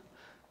on.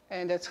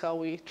 And that's how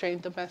we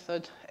train the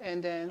method.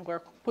 And then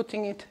we're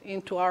putting it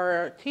into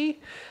RRT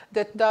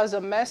that does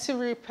a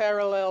massively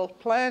parallel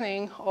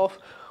planning of,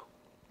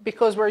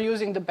 because we're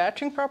using the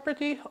batching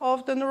property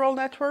of the neural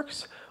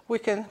networks, we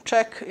can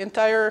check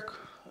entire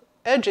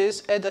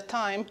edges at a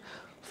time,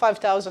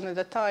 5,000 at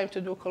a time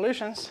to do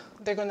collisions.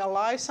 They're going to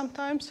lie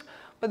sometimes,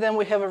 but then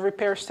we have a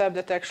repair step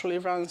that actually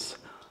runs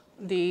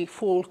the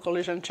full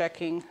collision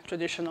checking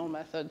traditional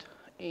method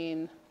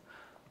in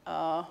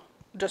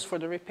just for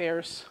the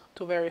repairs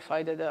to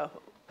verify that the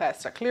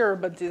paths are clear,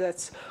 but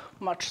that's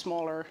much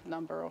smaller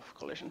number of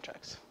collision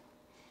checks.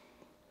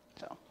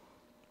 So.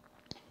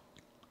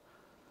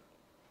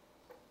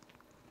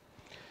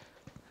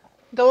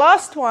 The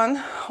last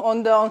one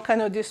on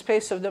kind of this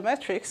space of the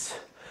metrics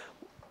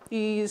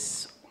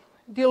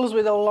deals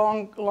with a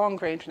long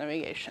range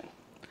navigation.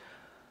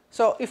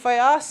 So if I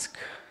ask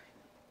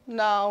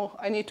now,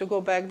 I need to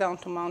go back down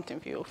to Mountain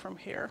View from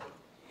here.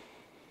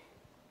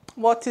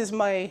 What is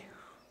my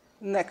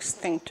next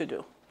thing to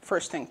do,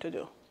 first thing to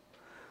do?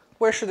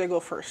 Where should I go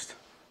first?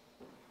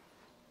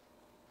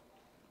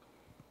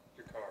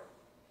 Your car.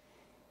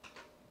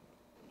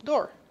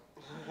 Door.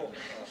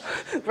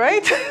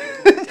 Right?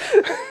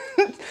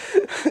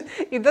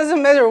 It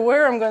doesn't matter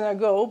where I'm going to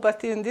go,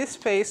 but in this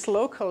space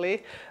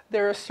locally,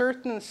 there are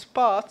certain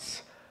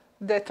spots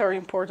that are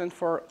important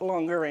for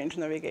longer range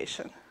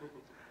navigation,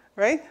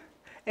 right?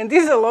 And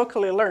these are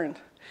locally learned.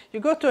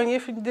 You go to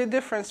a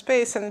different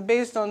space, and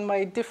based on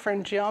my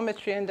different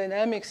geometry and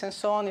dynamics and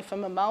so on, if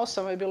I'm a mouse,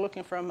 I might be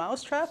looking for a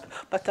mouse trap,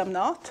 but I'm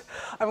not.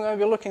 I'm going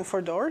to be looking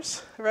for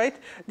doors, right?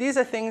 These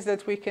are things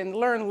that we can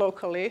learn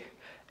locally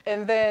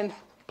and then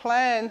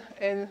plan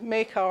and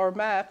make our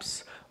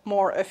maps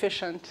more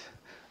efficient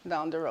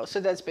down the road.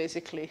 So that's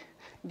basically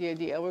the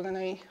idea. We're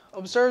going to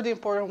observe the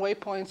important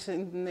waypoints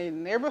in the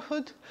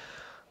neighborhood.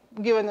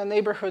 Given the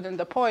neighborhood and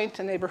the point,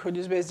 the neighborhood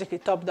is basically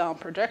top-down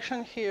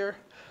projection here.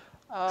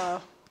 We're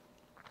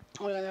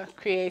going to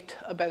create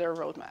a better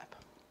roadmap.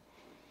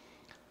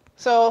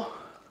 So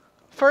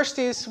first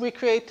is we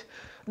build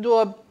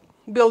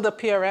a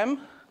PRM,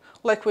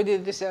 like we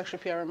did. This is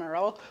actually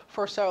PRMRL.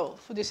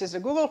 This is a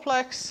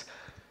Googleplex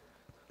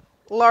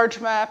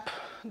large map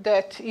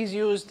that is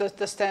used as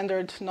the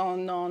standard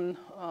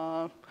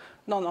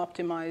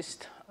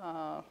non-optimized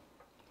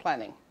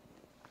planning.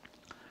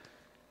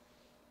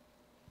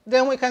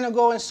 Then we kind of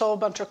go and solve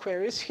a bunch of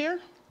queries here.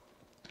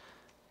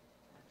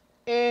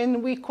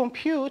 And we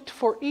compute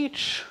for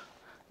each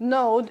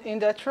node in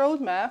that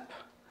roadmap,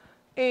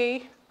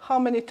 how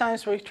many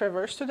times we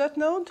traverse to that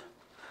node.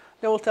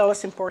 That will tell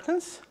us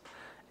importance.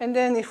 And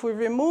then if we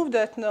remove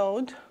that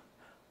node,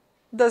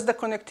 does the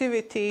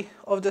connectivity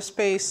of the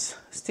space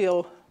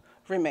still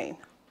remain?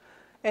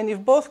 And if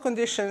both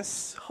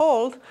conditions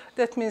hold,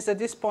 that means that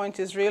this point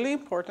is really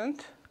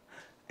important,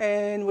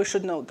 and we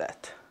should know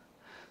that.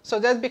 So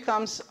that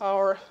becomes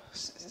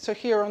so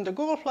here on the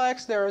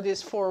Googleplex, there are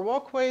these 4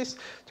 walkways.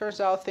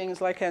 Turns out things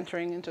like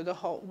entering into the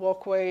whole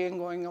walkway and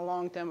going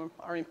along them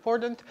are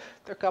important.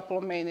 There are a couple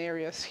of main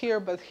areas here,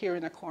 but here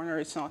in the corner,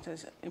 it's not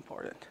as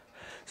important.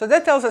 So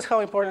that tells us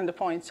how important the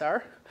points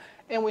are.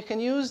 And we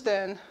can use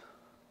then,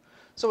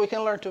 so we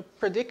can learn to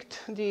predict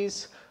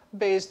these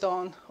based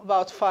on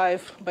about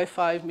 5 by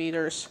 5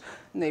 meters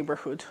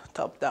neighborhood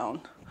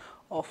top-down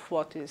of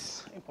what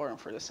is important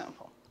for the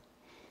sample.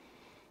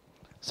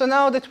 So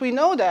now that we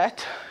know that,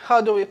 how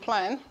do we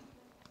plan?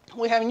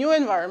 We have new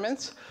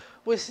environments.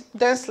 We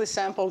densely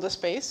sample the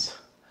space.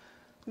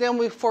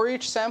 Then for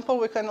each sample,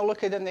 we kind of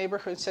look at the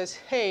neighborhood and says,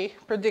 hey,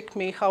 predict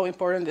me how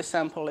important this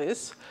sample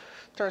is.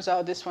 Turns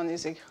out this one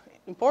is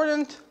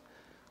important.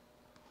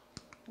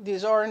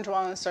 These orange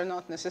ones are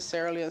not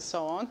necessarily, and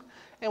so on.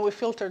 and we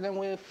filter them.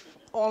 We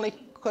only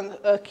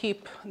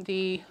keep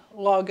the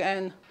log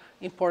n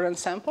important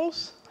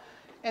samples.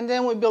 And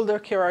then we build a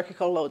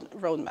hierarchical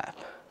roadmap.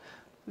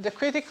 The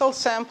critical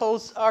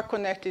samples are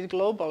connected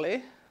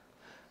globally,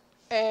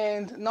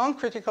 and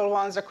non-critical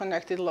ones are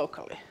connected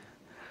locally.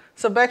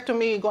 So back to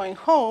me going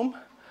home,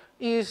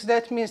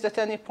 that means that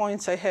any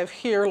points I have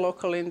here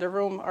locally in the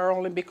room are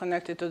only be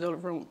connected to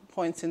the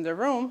points in the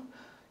room.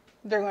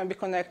 They're going to be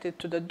connected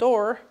to the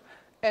door.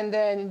 And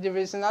then there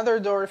is another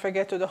door. If I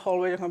get to the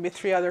hallway, there are going to be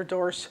 3 other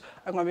doors.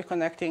 I'm going to be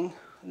connecting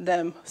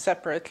them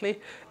separately.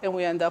 And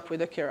we end up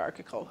with a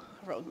hierarchical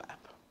roadmap.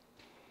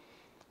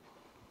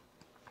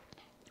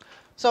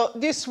 So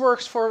this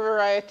works for a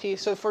variety.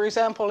 So for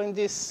example, in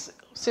this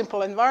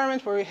simple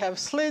environment where we have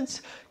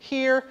slids,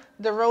 here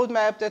the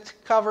roadmap that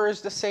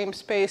covers the same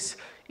space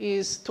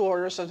is 2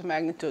 orders of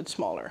magnitude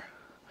smaller.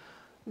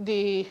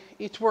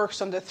 It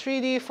works on the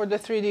 3D. For the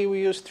 3D,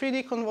 we use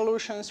 3D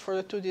convolutions. For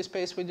the 2D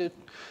space, we do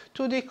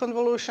 2D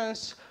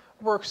convolutions.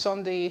 Works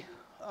on the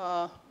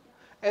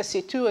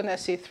SE2 and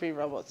SE3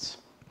 robots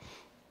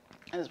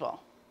as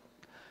well.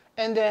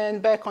 And then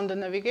back on the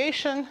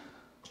navigation,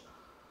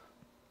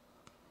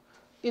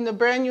 in a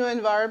brand new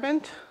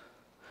environment,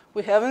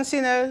 we haven't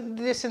seen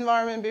this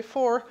environment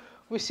before.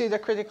 We see the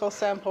critical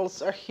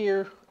samples are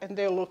here, and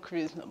they look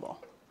reasonable.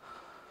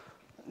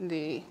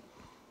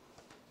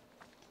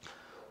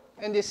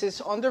 And this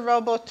is on the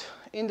robot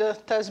in the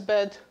test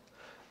bed.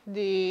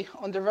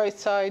 On the right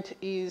side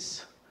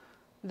is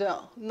the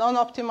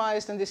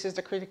non-optimized, and this is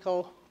the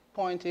critical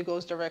point. It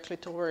goes directly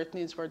to where it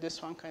needs, where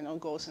this one kind of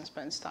goes and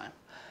spends time.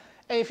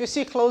 And if you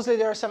see closely,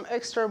 there are some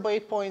extra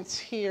waypoints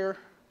here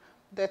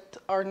that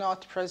are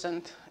not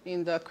present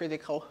in the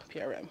critical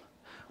PRM,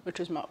 which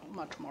is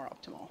much more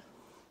optimal.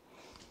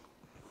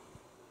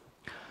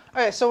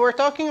 Okay, so we're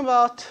talking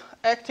about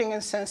acting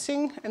and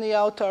sensing in the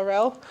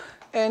auto-RL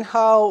and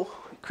how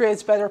it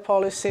creates better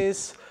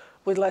policies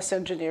with less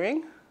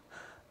engineering,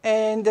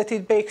 and that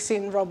it bakes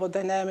in robot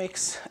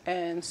dynamics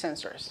and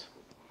sensors.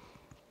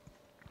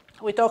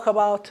 We talk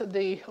about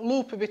the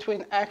loop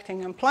between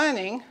acting and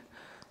planning,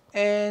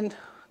 and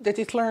that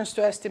it learns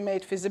to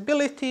estimate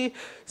feasibility,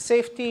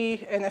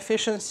 safety, and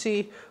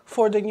efficiency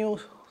for the new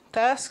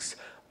tasks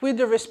with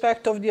the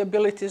respect of the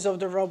abilities of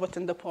the robot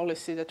and the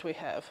policy that we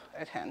have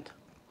at hand.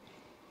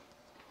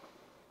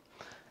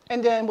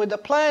 And then with the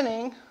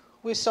planning,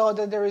 we saw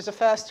that there is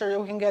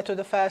we can get to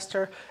the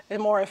faster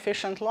and more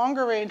efficient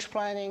longer range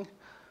planning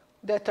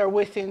that are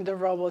within the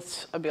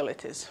robot's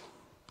abilities.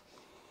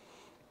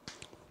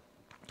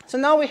 So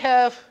now we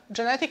have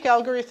genetic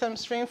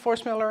algorithms,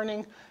 reinforcement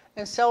learning,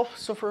 and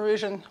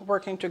self-supervision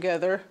working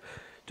together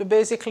to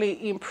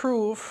basically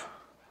improve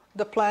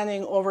the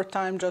planning over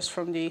time just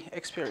from the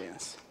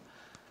experience.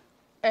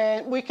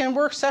 And we can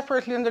work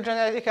separately on the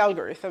genetic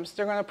algorithms.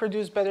 They're going to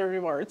produce better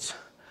rewards.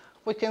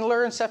 We can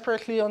learn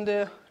separately on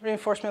the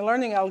reinforcement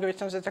learning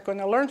algorithms that are going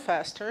to learn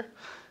faster.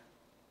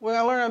 We're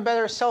going to learn on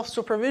better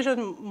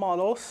self-supervision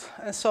models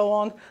and so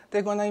on.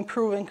 They're going to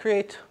improve and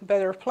create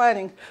better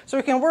planning. So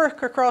we can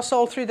work across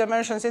all 3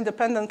 dimensions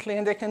independently,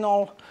 and they can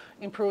all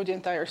improve the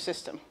entire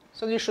system.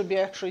 So these should be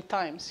actually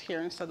times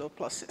here instead of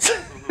pluses.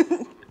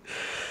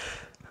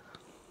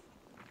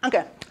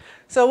 Okay,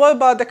 so what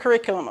about the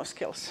curriculum of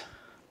skills?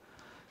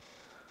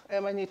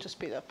 And I need to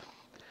speed up.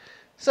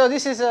 So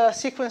this is a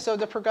sequence of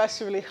the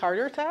progressively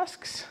harder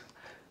tasks.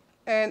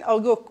 And I'll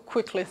go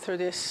quickly through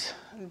this.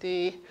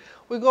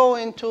 We go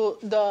into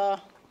the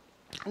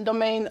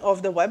domain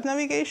of the web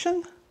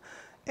navigation.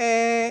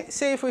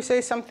 Say if we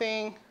say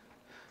something,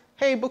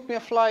 hey, book me a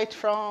flight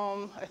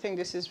from, I think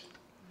this is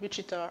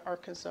Wichita,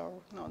 Arkansas,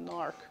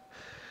 no,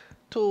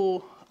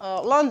 to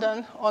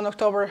London on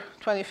October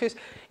 25th.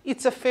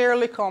 It's a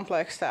fairly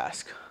complex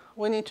task.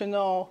 We need to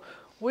know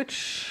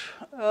which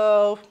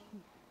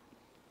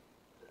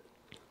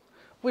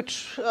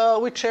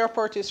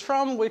airport is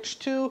from, which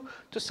to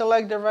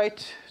select the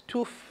right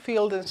to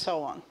field, and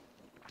so on.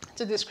 It's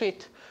a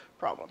discrete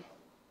problem.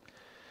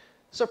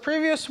 So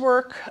previous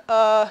work,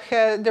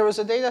 there was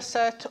a data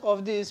set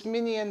of these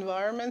mini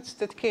environments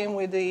that came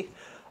with the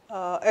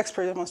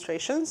expert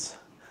demonstrations.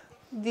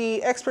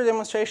 The expert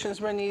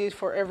demonstrations were needed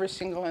for every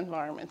single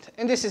environment.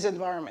 And this is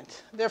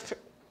environment. They're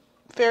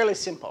fairly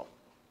simple,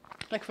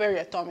 like very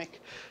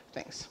atomic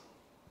things.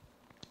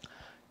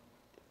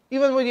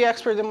 Even with the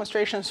expert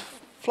demonstrations,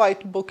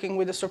 flight booking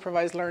with the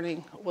supervised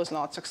learning was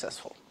not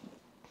successful.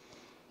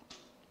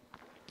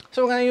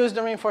 So we're going to use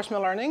the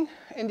reinforcement learning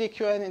in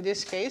DQN in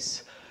this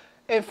case.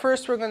 And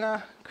first, we're going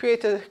to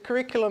create a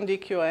curriculum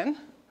DQN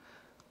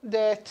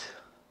that,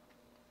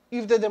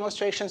 if the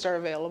demonstrations are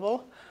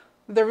available,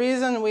 the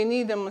reason we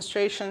need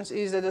demonstrations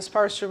is that the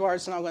sparse reward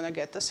is not going to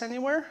get us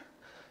anywhere.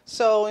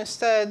 So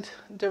instead,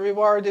 the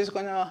reward is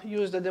going to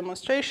use the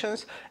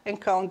demonstrations and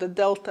count the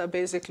delta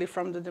basically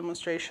from the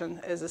demonstration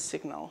as a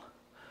signal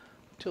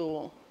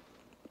tool.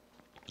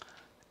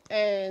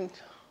 And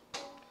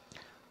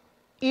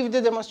if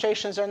the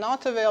demonstrations are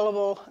not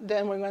available,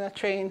 then we're going to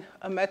train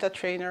a meta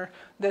trainer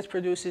that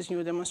produces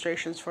new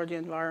demonstrations for the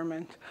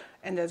environment,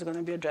 and that's going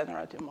to be a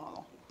generative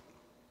model.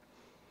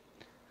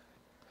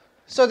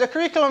 So the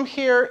curriculum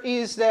here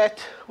is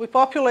that we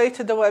populate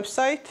the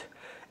website,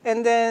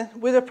 and then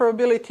with a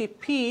probability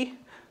P,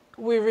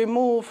 we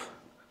remove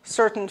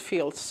certain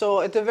fields.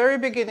 So at the very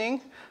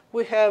beginning,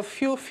 we have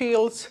few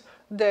fields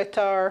that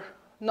are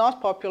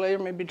not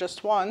populated, maybe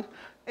just one,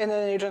 and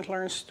then the agent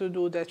learns to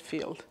do that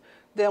field.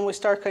 Then we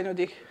start kind of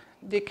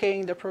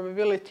decaying the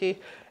probability,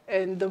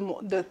 and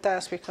the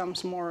task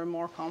becomes more and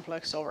more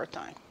complex over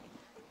time.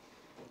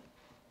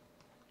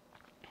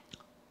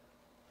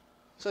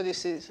 So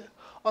this is,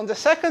 on the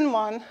second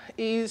one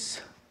is,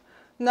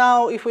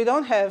 now if we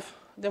don't have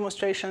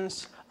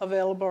demonstrations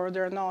available, or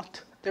there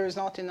is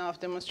not enough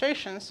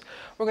demonstrations,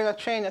 we're going to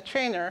train a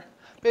trainer.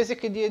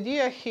 Basically, the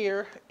idea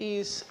here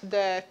is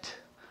that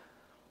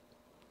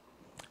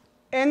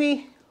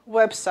any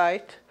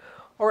website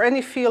or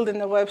any field in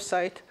the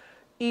website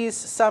is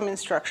some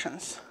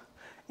instructions.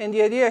 And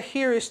the idea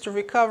here is to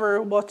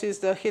recover what is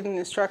the hidden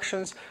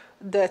instructions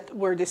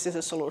where this is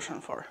a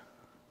solution for.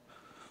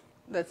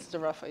 That's the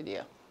rough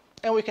idea.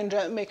 And we can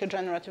make a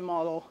generative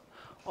model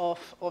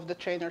of the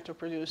trainer to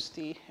produce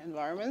the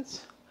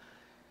environments.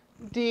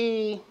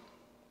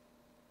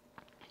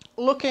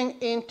 Looking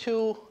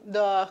into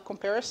the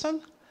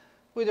comparison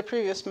with the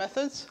previous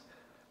methods,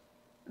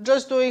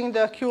 just doing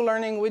the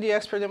Q-learning with the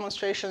expert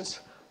demonstrations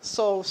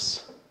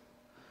solves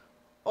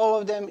all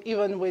of them,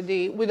 even with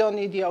we don't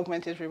need the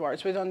augmented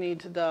rewards. We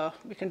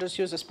can just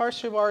use the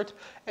sparse reward,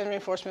 and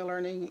reinforcement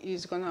learning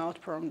is going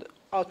to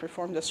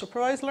outperform the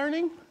supervised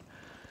learning.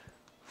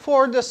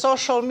 For the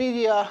social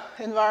media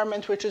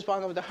environment, which is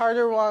one of the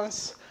harder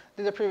ones,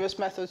 the previous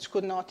methods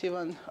could not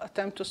even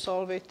attempt to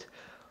solve it,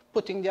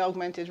 putting the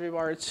augmented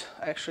rewards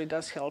actually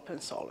does help and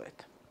solve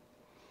it.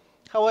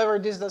 However,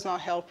 this does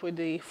not help with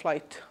the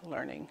flight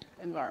learning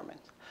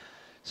environment.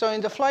 So in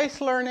the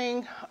flight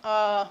learning,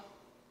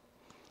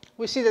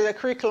 we see that the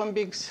curriculum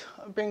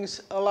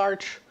brings a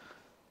large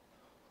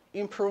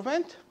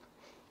improvement.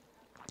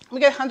 We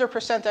get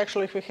 100%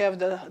 actually if we have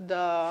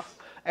the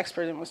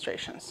expert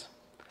demonstrations.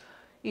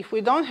 If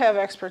we don't have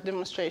expert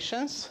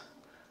demonstrations,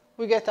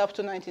 we get up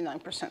to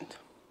 99%.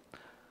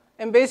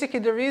 And basically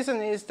the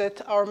reason is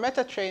that our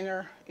meta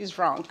trainer is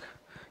wrong.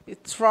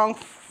 It's wrong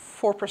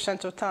 4%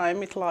 of the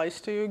time. It lies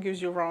to you,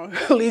 gives you wrong,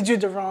 leads you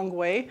the wrong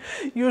way,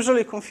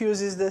 usually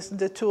confuses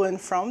the to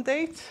and from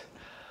dates,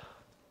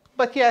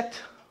 but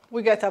yet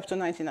we get up to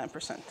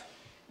 99%.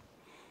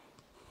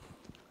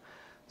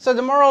 So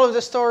the moral of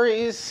the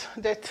story is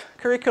that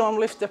curriculum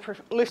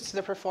lifts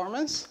the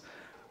performance.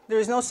 There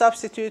is no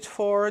substitute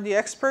for the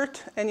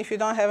expert, and if you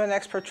don't have an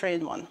expert,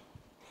 train one.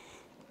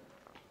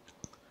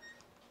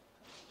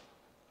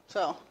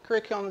 So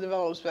curriculum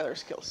develops better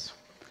skills.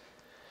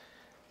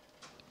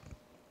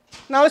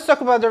 Now let's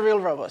talk about the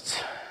real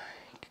robots.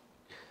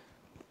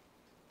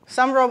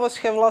 Some robots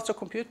have lots of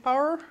compute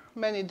power,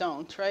 many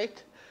don't,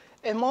 right?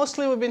 And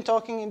mostly we've been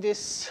talking in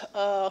this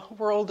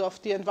world of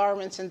the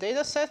environments and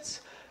data sets,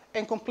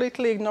 and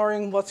completely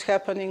ignoring what's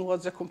happening,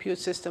 what's the compute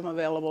system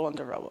available on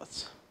the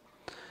robots.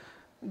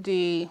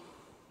 Can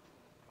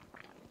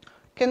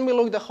we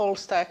look the whole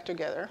stack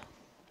together?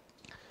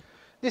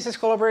 This is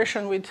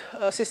collaboration with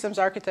systems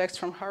architects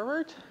from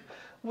Harvard.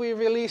 We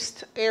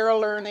released Air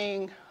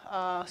Learning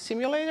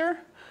simulator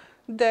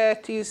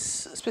that is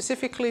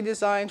specifically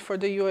designed for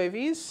the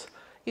UAVs.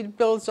 It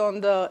builds on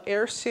the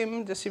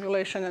AirSim, the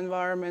simulation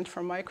environment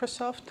from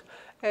Microsoft,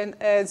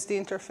 and adds the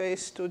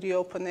interface to the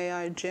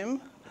OpenAI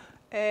Gym,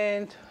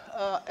 and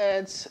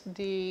adds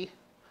the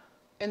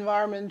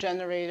environment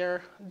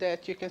generator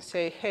that you can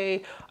say,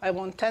 hey, I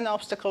want 10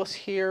 obstacles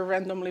here,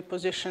 randomly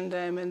position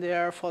them, and they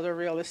are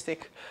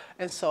photorealistic,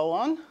 and so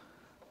on.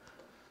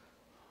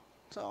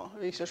 So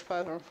research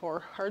platform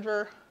for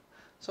hardware.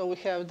 So we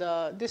have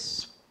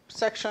this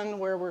section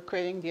where we're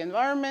creating the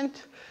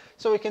environment.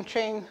 So we can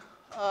train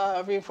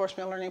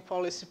reinforcement learning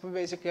policy,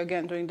 basically,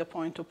 again, doing the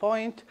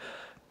point-to-point,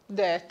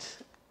 that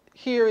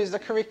here is the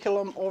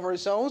curriculum over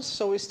zones.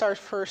 So we start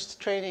first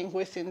training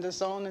within the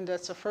zone, and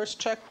that's the first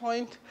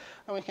checkpoint.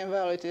 And we can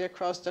evaluate it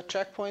across the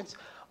checkpoints.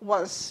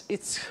 Once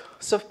it's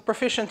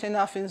proficient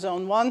enough in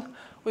zone 1,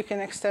 we can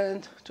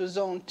extend to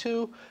zone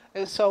 2,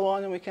 and so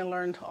on, and we can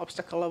learn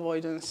obstacle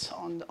avoidance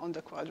on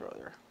the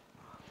quadrotor.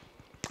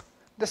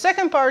 The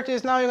second part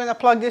is now you're going to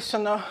plug this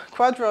on a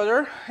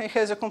quadrotor. It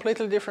has a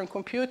completely different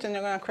compute, and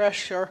you're going to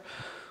crash your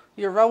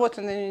robot,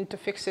 and then you need to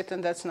fix it,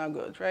 and that's not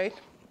good, right?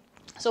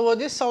 So what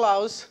this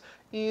allows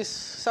is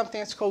something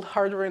that's called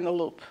hardware in the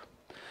loop.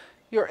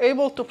 You're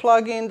able to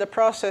plug in the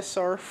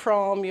processor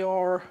from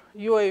your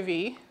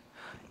UAV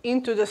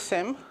into the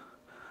sim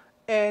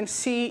and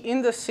see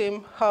in the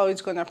sim how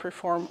it's going to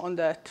perform on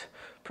that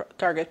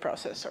target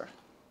processor.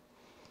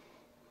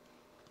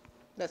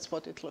 That's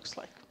what it looks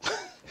like.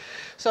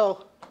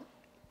 So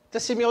the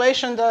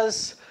simulation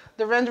does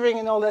the rendering,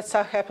 and all that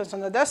stuff happens on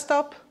the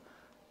desktop,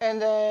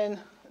 and then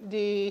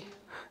the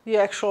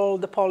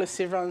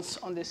policy runs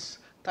on this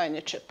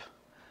tiny chip.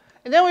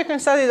 And then we can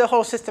study the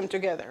whole system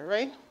together,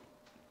 right?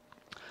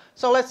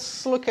 So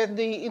let's look at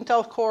the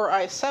Intel Core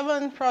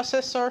i7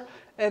 processor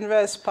and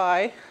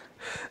Raspberry Pi.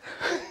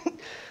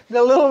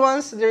 The little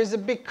ones, there is a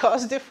big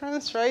cost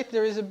difference, right?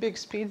 There is a big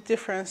speed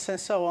difference and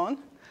so on.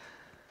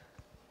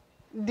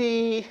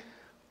 The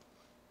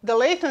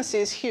latency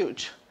is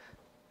huge.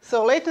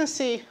 So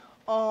latency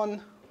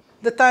on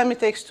the time it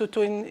takes to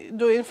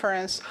do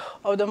inference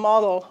of the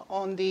model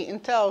on the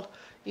Intel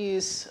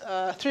is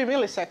 3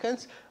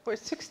 milliseconds, or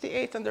it's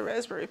 68 on the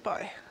Raspberry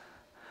Pi.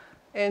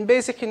 And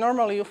basically,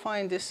 normally you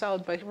find this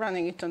out by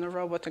running it on a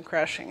robot and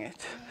crashing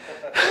it,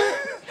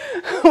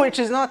 which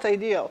is not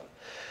ideal.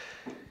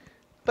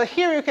 But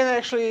here you can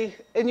actually,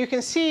 and you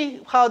can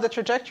see how the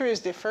trajectories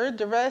differ.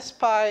 The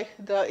Raspberry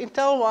Pi, the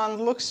Intel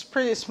one, looks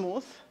pretty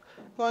smooth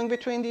going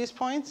between these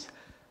points.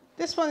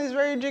 This one is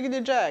very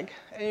jiggity-jag,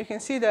 and you can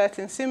see that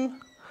in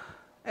sim,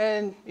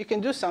 and you can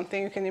do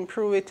something. You can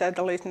improve it, add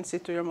the latency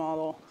to your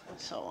model, and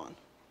so on.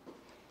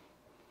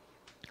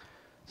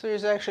 So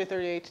there's actually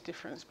 38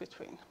 difference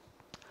between.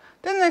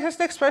 Then the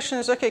next question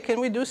is, okay, can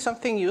we do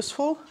something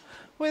useful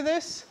with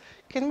this?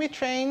 Can we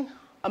train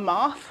a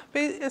moth,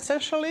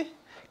 essentially?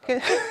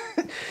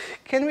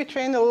 Can we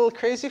train a little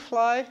crazy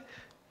fly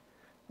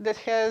that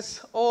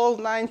has all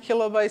 9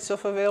 kilobytes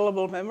of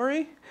available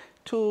memory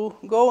to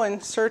go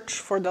and search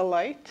for the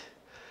light?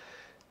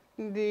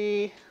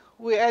 We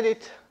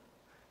added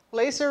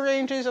laser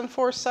ranges on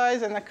 4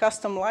 sides and a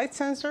custom light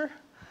sensor.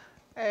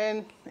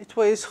 And it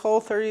weighs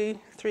whole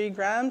 33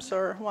 grams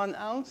or 1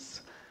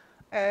 ounce.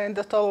 And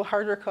the total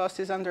hardware cost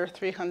is under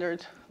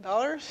 $300.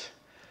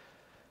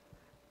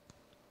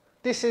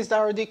 This is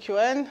our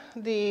DQN.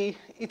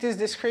 It is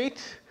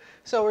discrete,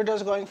 so we're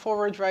just going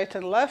forward, right,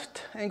 and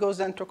left, and goes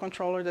then to a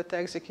controller that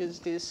executes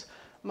these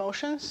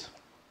motions.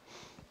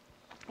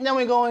 Then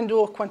we go and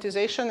do a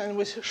quantization, and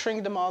we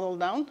shrink the model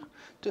down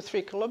to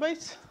 3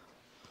 kilobytes.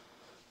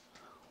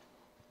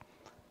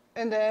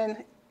 And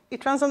then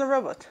it runs on the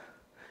robot.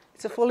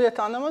 It's a fully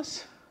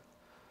autonomous.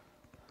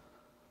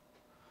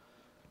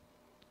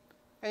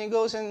 And it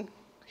goes and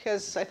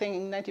has, I think,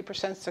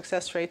 90%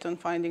 success rate on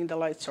finding the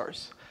light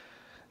source.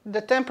 The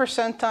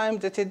 10% time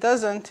that it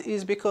doesn't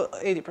is because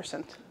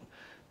 80%.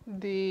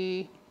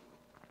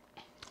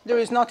 There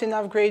is not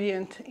enough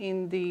gradient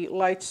in the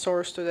light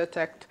source to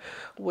detect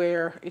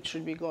where it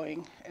should be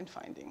going and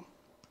finding.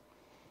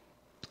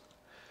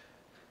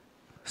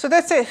 So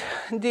that's it.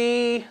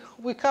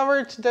 We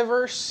covered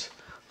diverse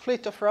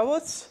fleet of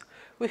robots.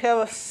 We have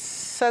a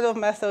set of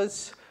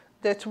methods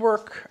that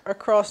work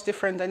across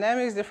different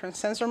dynamics, different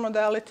sensor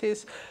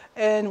modalities,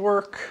 and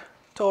work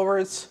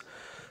towards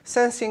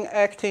sensing,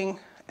 acting,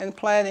 and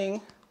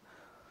planning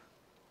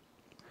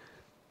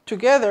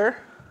together,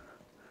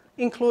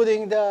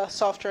 including the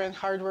software and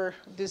hardware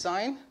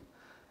design.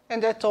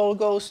 And that all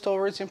goes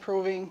towards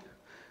improving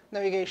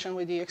navigation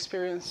with the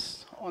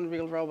experience on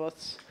real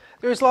robots.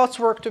 There is lots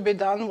of work to be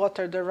done. What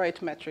are the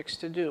right metrics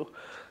to do?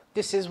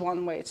 This is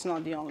one way. It's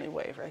not the only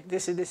way, right?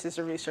 This is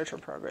a research in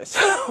progress.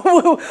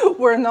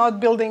 We're not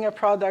building a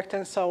product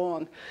and so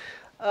on.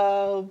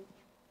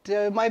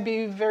 There might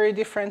be very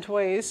different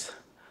ways,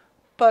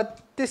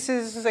 but this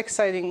is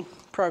exciting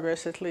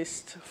progress, at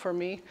least for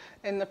me.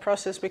 In the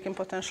process, we can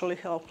potentially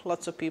help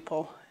lots of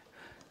people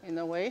in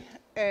a way.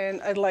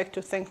 And I'd like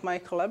to thank my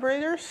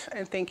collaborators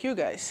and thank you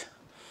guys.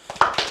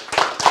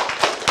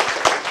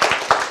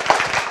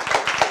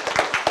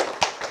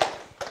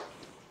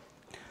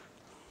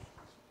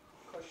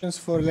 Questions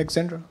for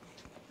Aleksandra?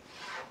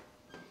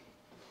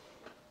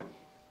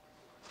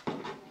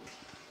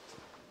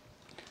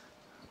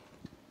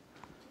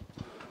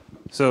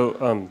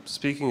 So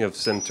speaking of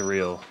sim to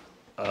real,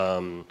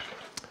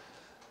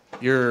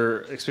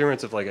 your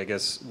experience of, like, I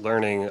guess,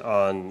 learning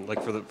on,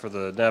 like, for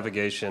the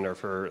navigation, or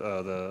for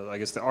the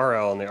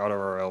RL and the auto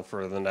RL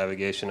for the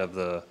navigation of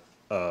the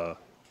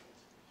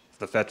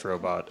fetch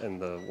robot and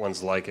the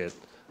ones like it.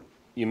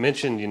 You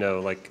mentioned,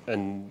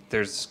 and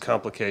there's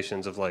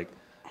complications of, like,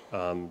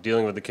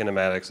 dealing with the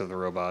kinematics of the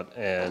robot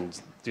and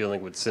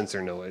dealing with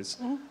sensor noise.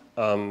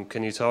 Mm-hmm.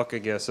 Can you talk, I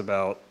guess,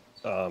 about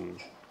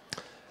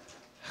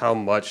how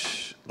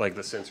much, like,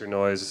 the sensor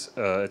noise,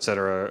 et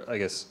cetera, I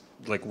guess,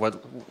 like,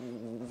 what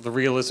the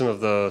realism of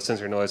the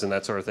sensor noise and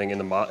that sort of thing in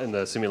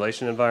the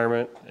simulation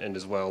environment, and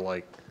as well,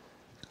 like,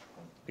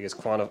 I guess,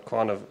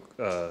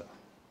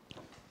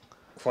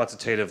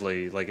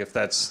 quantitatively, like, if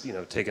that's,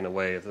 taken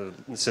away, if the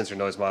sensor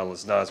noise model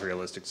is not as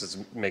realistic,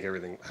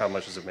 how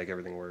much does it make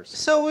everything worse?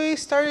 So we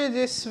started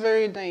this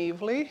very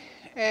naively,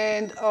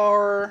 and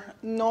our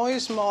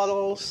noise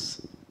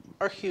models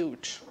are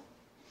huge.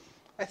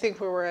 I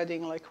think we were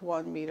adding like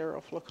 1 meter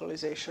of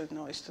localization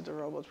noise to the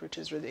robot, which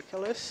is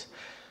ridiculous.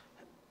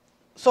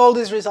 So all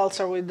these results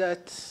are with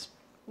that,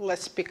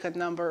 let's pick a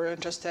number and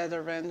just add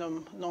a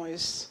random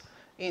noise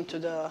into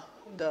the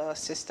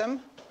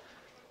system.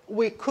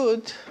 We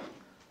could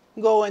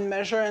go and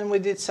measure, and we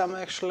did some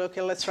actually,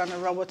 okay, let's run a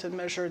robot and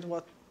measure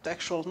what the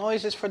actual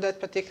noise is for that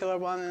particular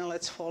one, and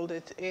let's fold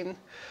it in.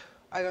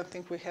 I don't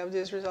think we have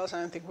these results.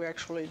 I don't think we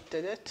actually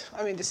did it.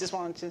 I mean, this is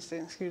one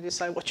instance. You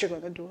decide what you're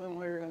going to do and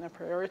where you're going to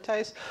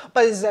prioritize.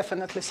 But it's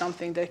definitely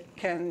something that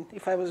can,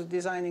 if I was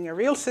designing a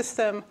real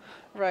system,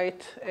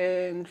 right,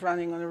 and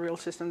running on a real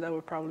system, that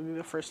would probably be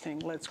the first thing.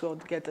 Let's go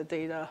get the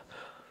data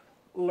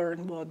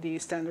learn what the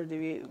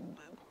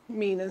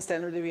mean and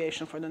standard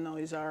deviation for the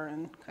noise are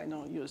and kind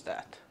of use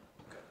that.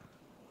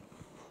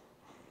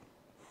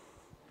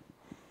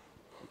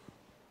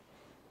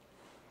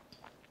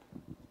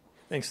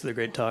 Thanks for the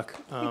great talk.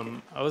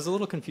 I was a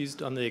little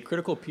confused on the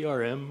critical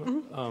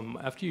PRM.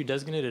 After you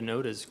designate a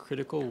node as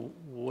critical,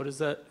 what does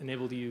that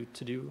enable you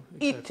to do?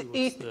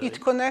 Exactly? It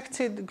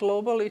connects it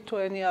globally to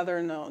any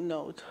other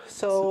node.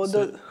 So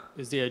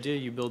is the idea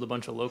you build a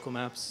bunch of local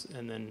maps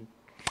and then?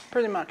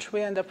 Pretty much,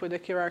 we end up with a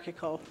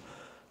hierarchical.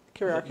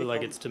 But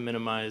like it's to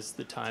minimize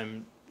the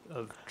time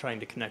of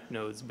trying to connect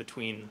nodes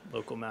between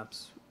local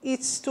maps.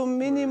 It's to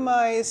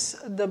minimize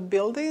the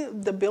build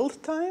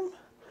time,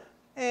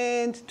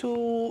 and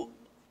to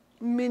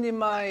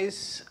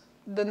minimize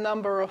the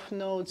number of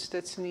nodes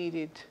that's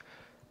needed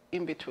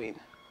in between.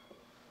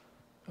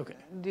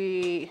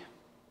 Okay.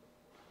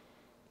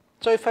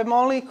 So if I'm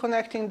only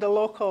connecting the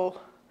local,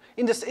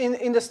 in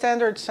the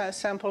standard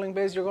sampling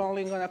base, you're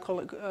only going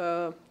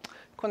to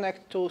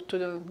connect to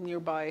the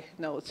nearby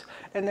nodes.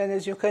 And then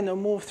as you kind of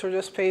move through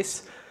the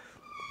space,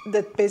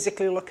 that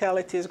basically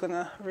locality is going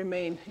to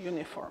remain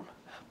uniform.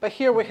 But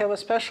here we have a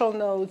special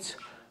nodes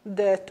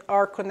that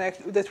we're going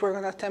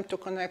to attempt to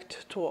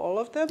connect to all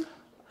of them.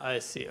 I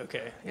see.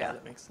 Okay. Yeah,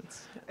 that makes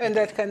sense. Yeah. And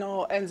that kind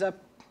of ends up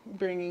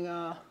bringing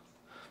a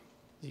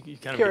you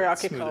kind of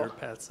hierarchical get smoother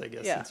paths, I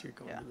guess, since you're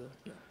going to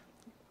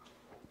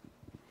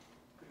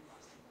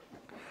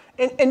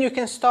the. And you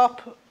can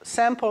stop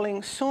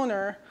sampling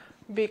sooner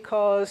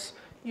because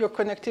your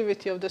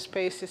connectivity of the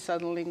space is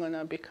suddenly going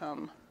to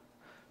become.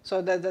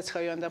 So that's how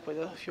you end up with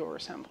fewer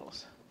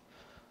samples.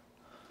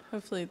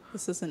 Hopefully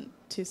this isn't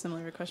too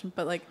similar a question,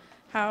 but like,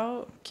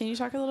 how can you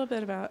talk a little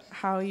bit about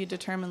how you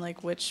determine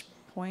like which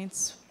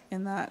points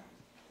in that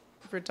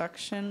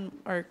reduction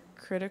are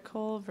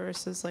critical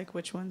versus like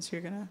which ones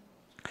you're gonna?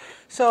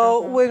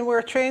 So when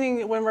we're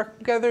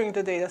gathering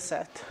the data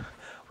set,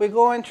 we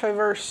go and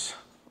traverse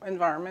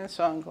environments,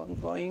 so I'm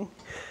going,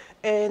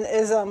 and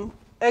as I'm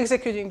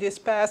executing these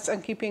paths,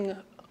 I'm keeping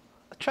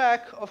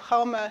track of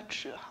how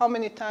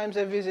many times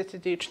I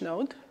visited each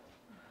node,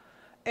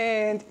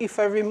 and if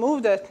I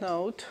remove that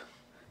node,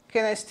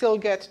 can I still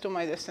get to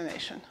my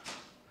destination?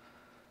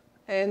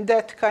 And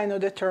that kind of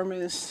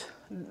determines,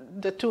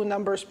 the two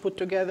numbers put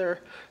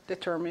together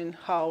determine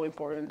how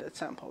important that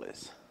sample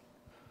is.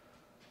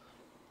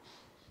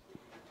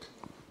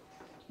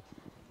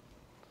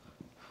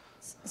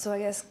 So I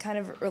guess kind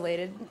of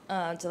related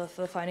to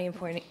the finding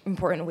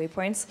important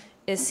waypoints,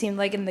 it seemed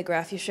like in the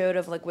graph you showed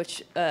of like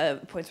which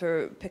points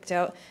were picked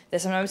out,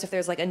 that sometimes if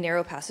there's like a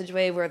narrow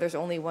passageway where there's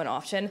only one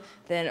option,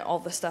 then all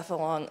the stuff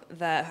along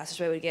that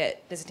passageway would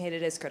get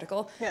designated as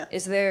critical. Yeah.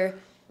 Is there,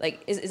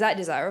 like, is that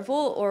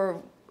desirable,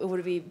 or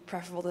would it be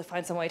preferable to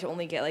find some way to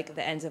only get like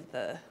the ends of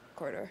the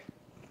corridor?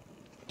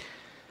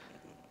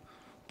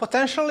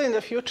 Potentially in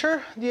the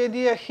future, the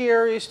idea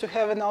here is to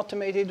have an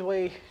automated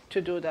way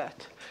to do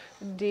that.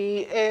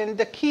 And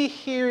the key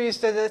here is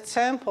that that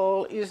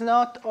sample is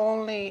not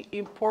only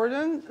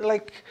important,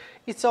 like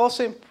it's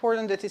also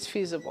important that it's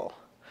feasible.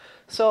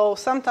 So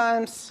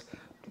sometimes,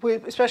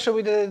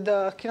 especially with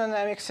the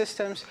kinodynamic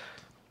systems,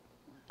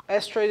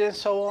 asteroid and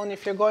so on,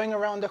 if you're going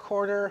around the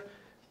corridor,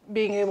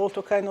 being able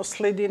to kind of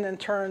slid in and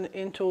turn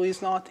into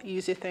is not an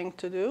easy thing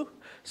to do.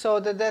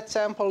 So that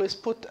sample is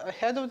put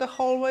ahead of the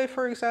hallway,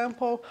 for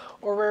example,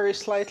 or very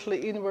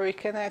slightly in where you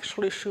can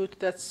actually shoot.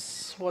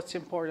 That's what's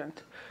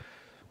important.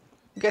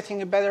 Getting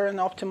it better and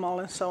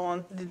optimal and so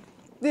on.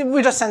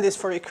 We just send this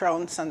for ICRA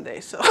on Sunday,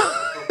 so. I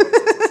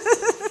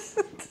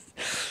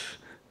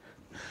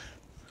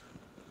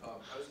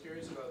was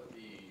curious about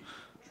the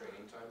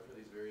training time for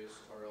these various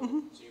RL.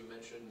 So you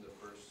mentioned the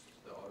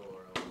auto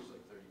RL was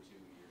like 32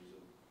 years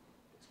of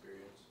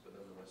experience, but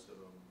then the rest of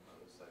them,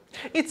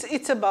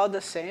 It's about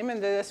the same,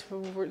 and it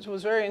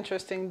was very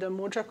interesting. The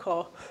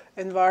Mujako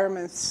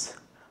environments,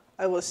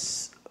 I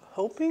was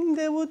hoping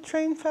they would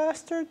train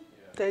faster.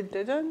 They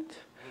didn't.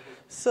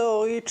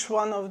 So each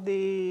one of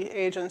the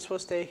agents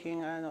was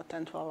taking, I don't know,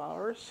 10, 12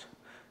 hours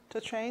to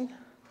train.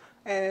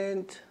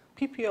 And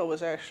PPO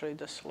was actually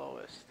the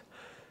slowest.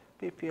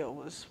 PPO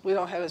was, we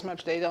don't have as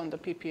much data on the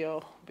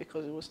PPO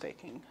because it was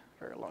taking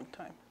a very long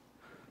time.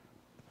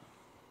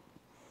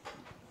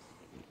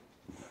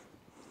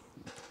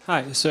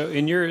 Hi, so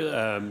in your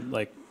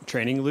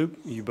training loop,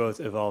 you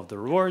both evolved the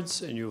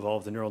rewards and you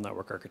evolved the neural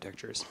network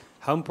architectures.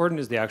 How important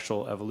is the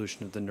actual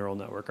evolution of the neural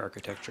network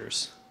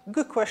architectures?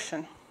 Good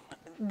question.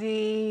 On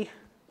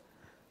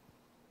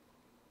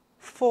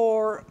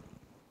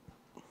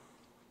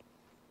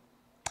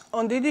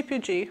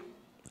DDPG,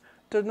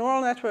 the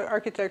neural network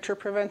architecture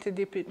prevented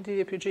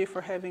DDPG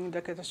from having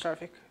the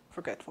catastrophic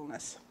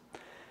forgetfulness.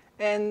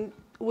 And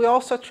we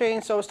also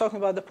trained, so I was talking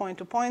about the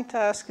point-to-point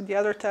task. The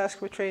other task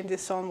we trained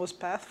this on was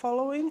path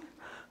following.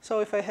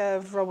 So if I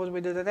have robots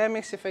with the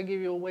dynamics, if I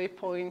give you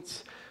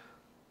waypoints,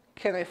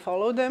 can I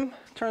follow them?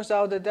 Turns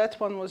out that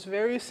one was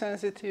very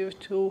sensitive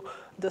to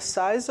the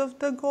size of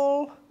the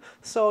goal.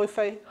 So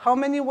how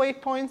many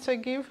waypoints I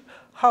give,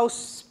 how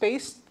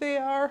spaced they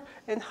are,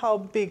 and how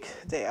big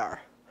they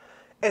are.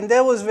 And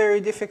that was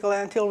very difficult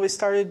until we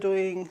started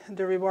doing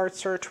the reward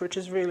search, which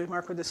is really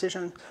macro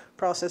decision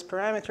process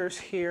parameters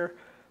here.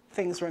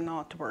 Things were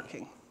not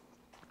working.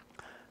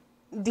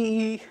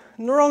 The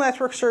neural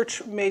network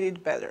search made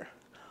it better.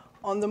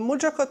 On the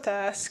Mujako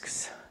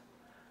tasks,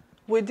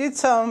 we did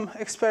some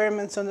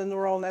experiments on the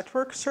neural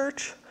network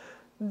search.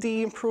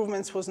 The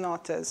improvements was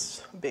not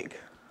as big.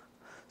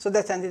 So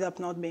that ended up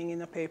not being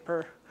in a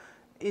paper.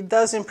 It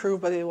does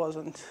improve, but it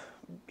wasn't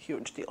a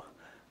huge deal.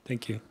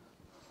 Thank you.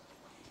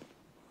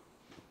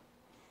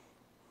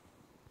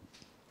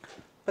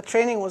 But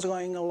training was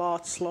going a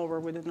lot slower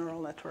with the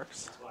neural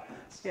networks.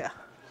 Yeah.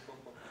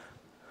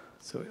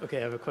 So, okay,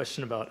 I have a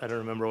question about, I don't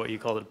remember what you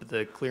called it, but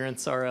the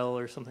clearance RL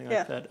or something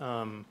like that.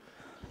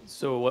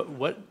 So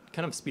what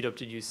kind of speed up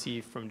did you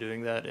see from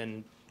doing that?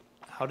 And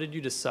how did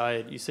you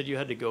decide, you said you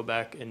had to go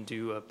back and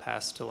do a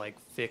pass to like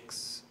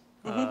fix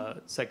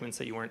segments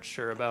that you weren't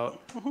sure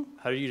about.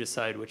 How did you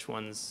decide which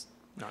ones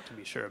not to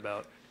be sure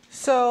about?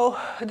 So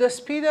the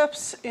speed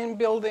ups in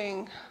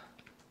building,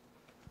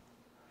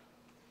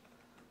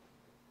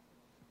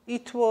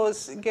 it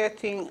was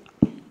getting,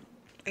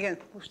 again,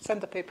 we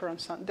sent the paper on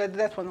Sunday.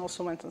 That one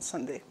also went on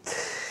Sunday.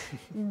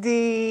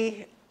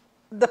 The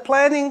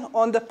planning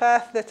on the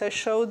path that I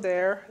showed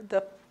there,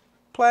 the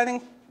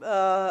planning,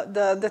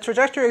 the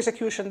trajectory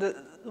execution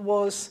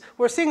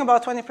we're seeing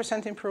about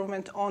 20%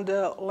 improvement on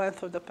the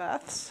length of the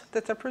paths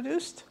that are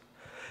produced.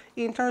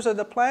 In terms of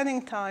the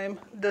planning time,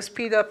 the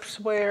speed ups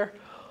were,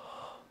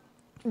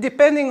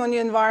 depending on the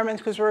environment,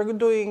 because we're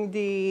doing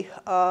the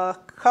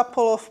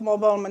couple of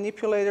mobile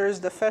manipulators,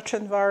 the fetch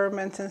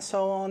environment, and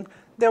so on,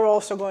 they were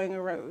also going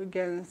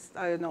against,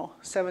 I don't know,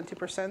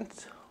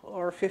 70%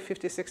 or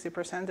 50,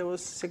 60%. It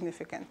was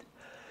significant.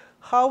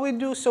 How we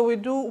do, so we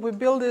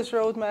build this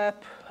roadmap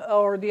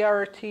or the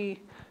RRT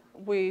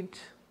with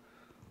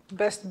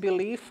best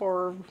belief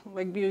or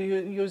like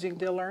using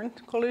the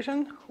learned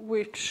collision,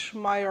 which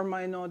might or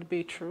might not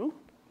be true.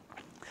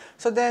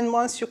 So then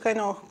once you kind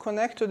of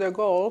connect to the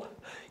goal,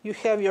 you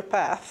have your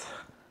path.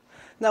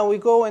 Now we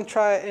go and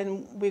try,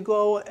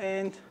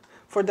 and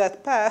for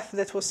that path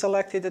that was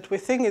selected that we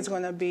think is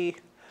going to be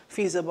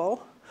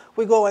feasible,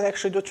 we go and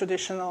actually do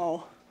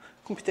traditional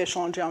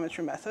computational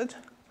geometry method.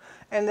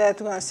 And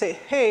that's going to say,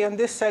 hey, on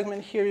this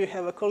segment here you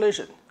have a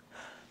collision.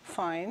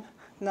 Fine.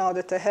 Now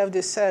that I have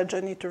this edge, I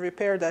need to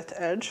repair that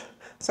edge.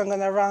 So I'm going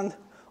to run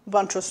a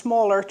bunch of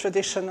smaller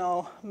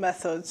traditional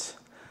methods.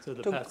 So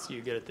the paths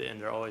you get at the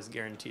end are always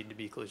guaranteed to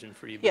be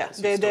collision-free? Yeah,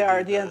 they are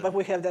at the end, but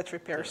we have that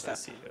repair step. I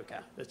see, okay.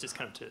 That's just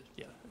kind of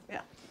yeah.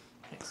 Yeah.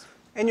 Thanks.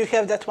 And you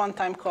have that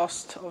one-time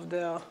cost of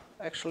the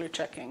actually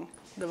checking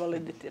the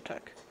validity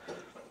check.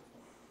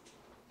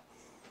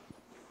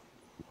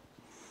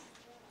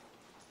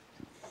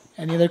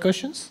 Any other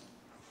questions?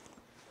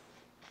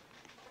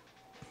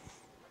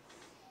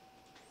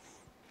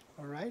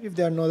 All right, if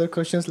there are no other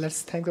questions,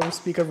 let's thank our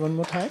speaker one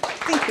more time.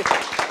 Thank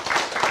you.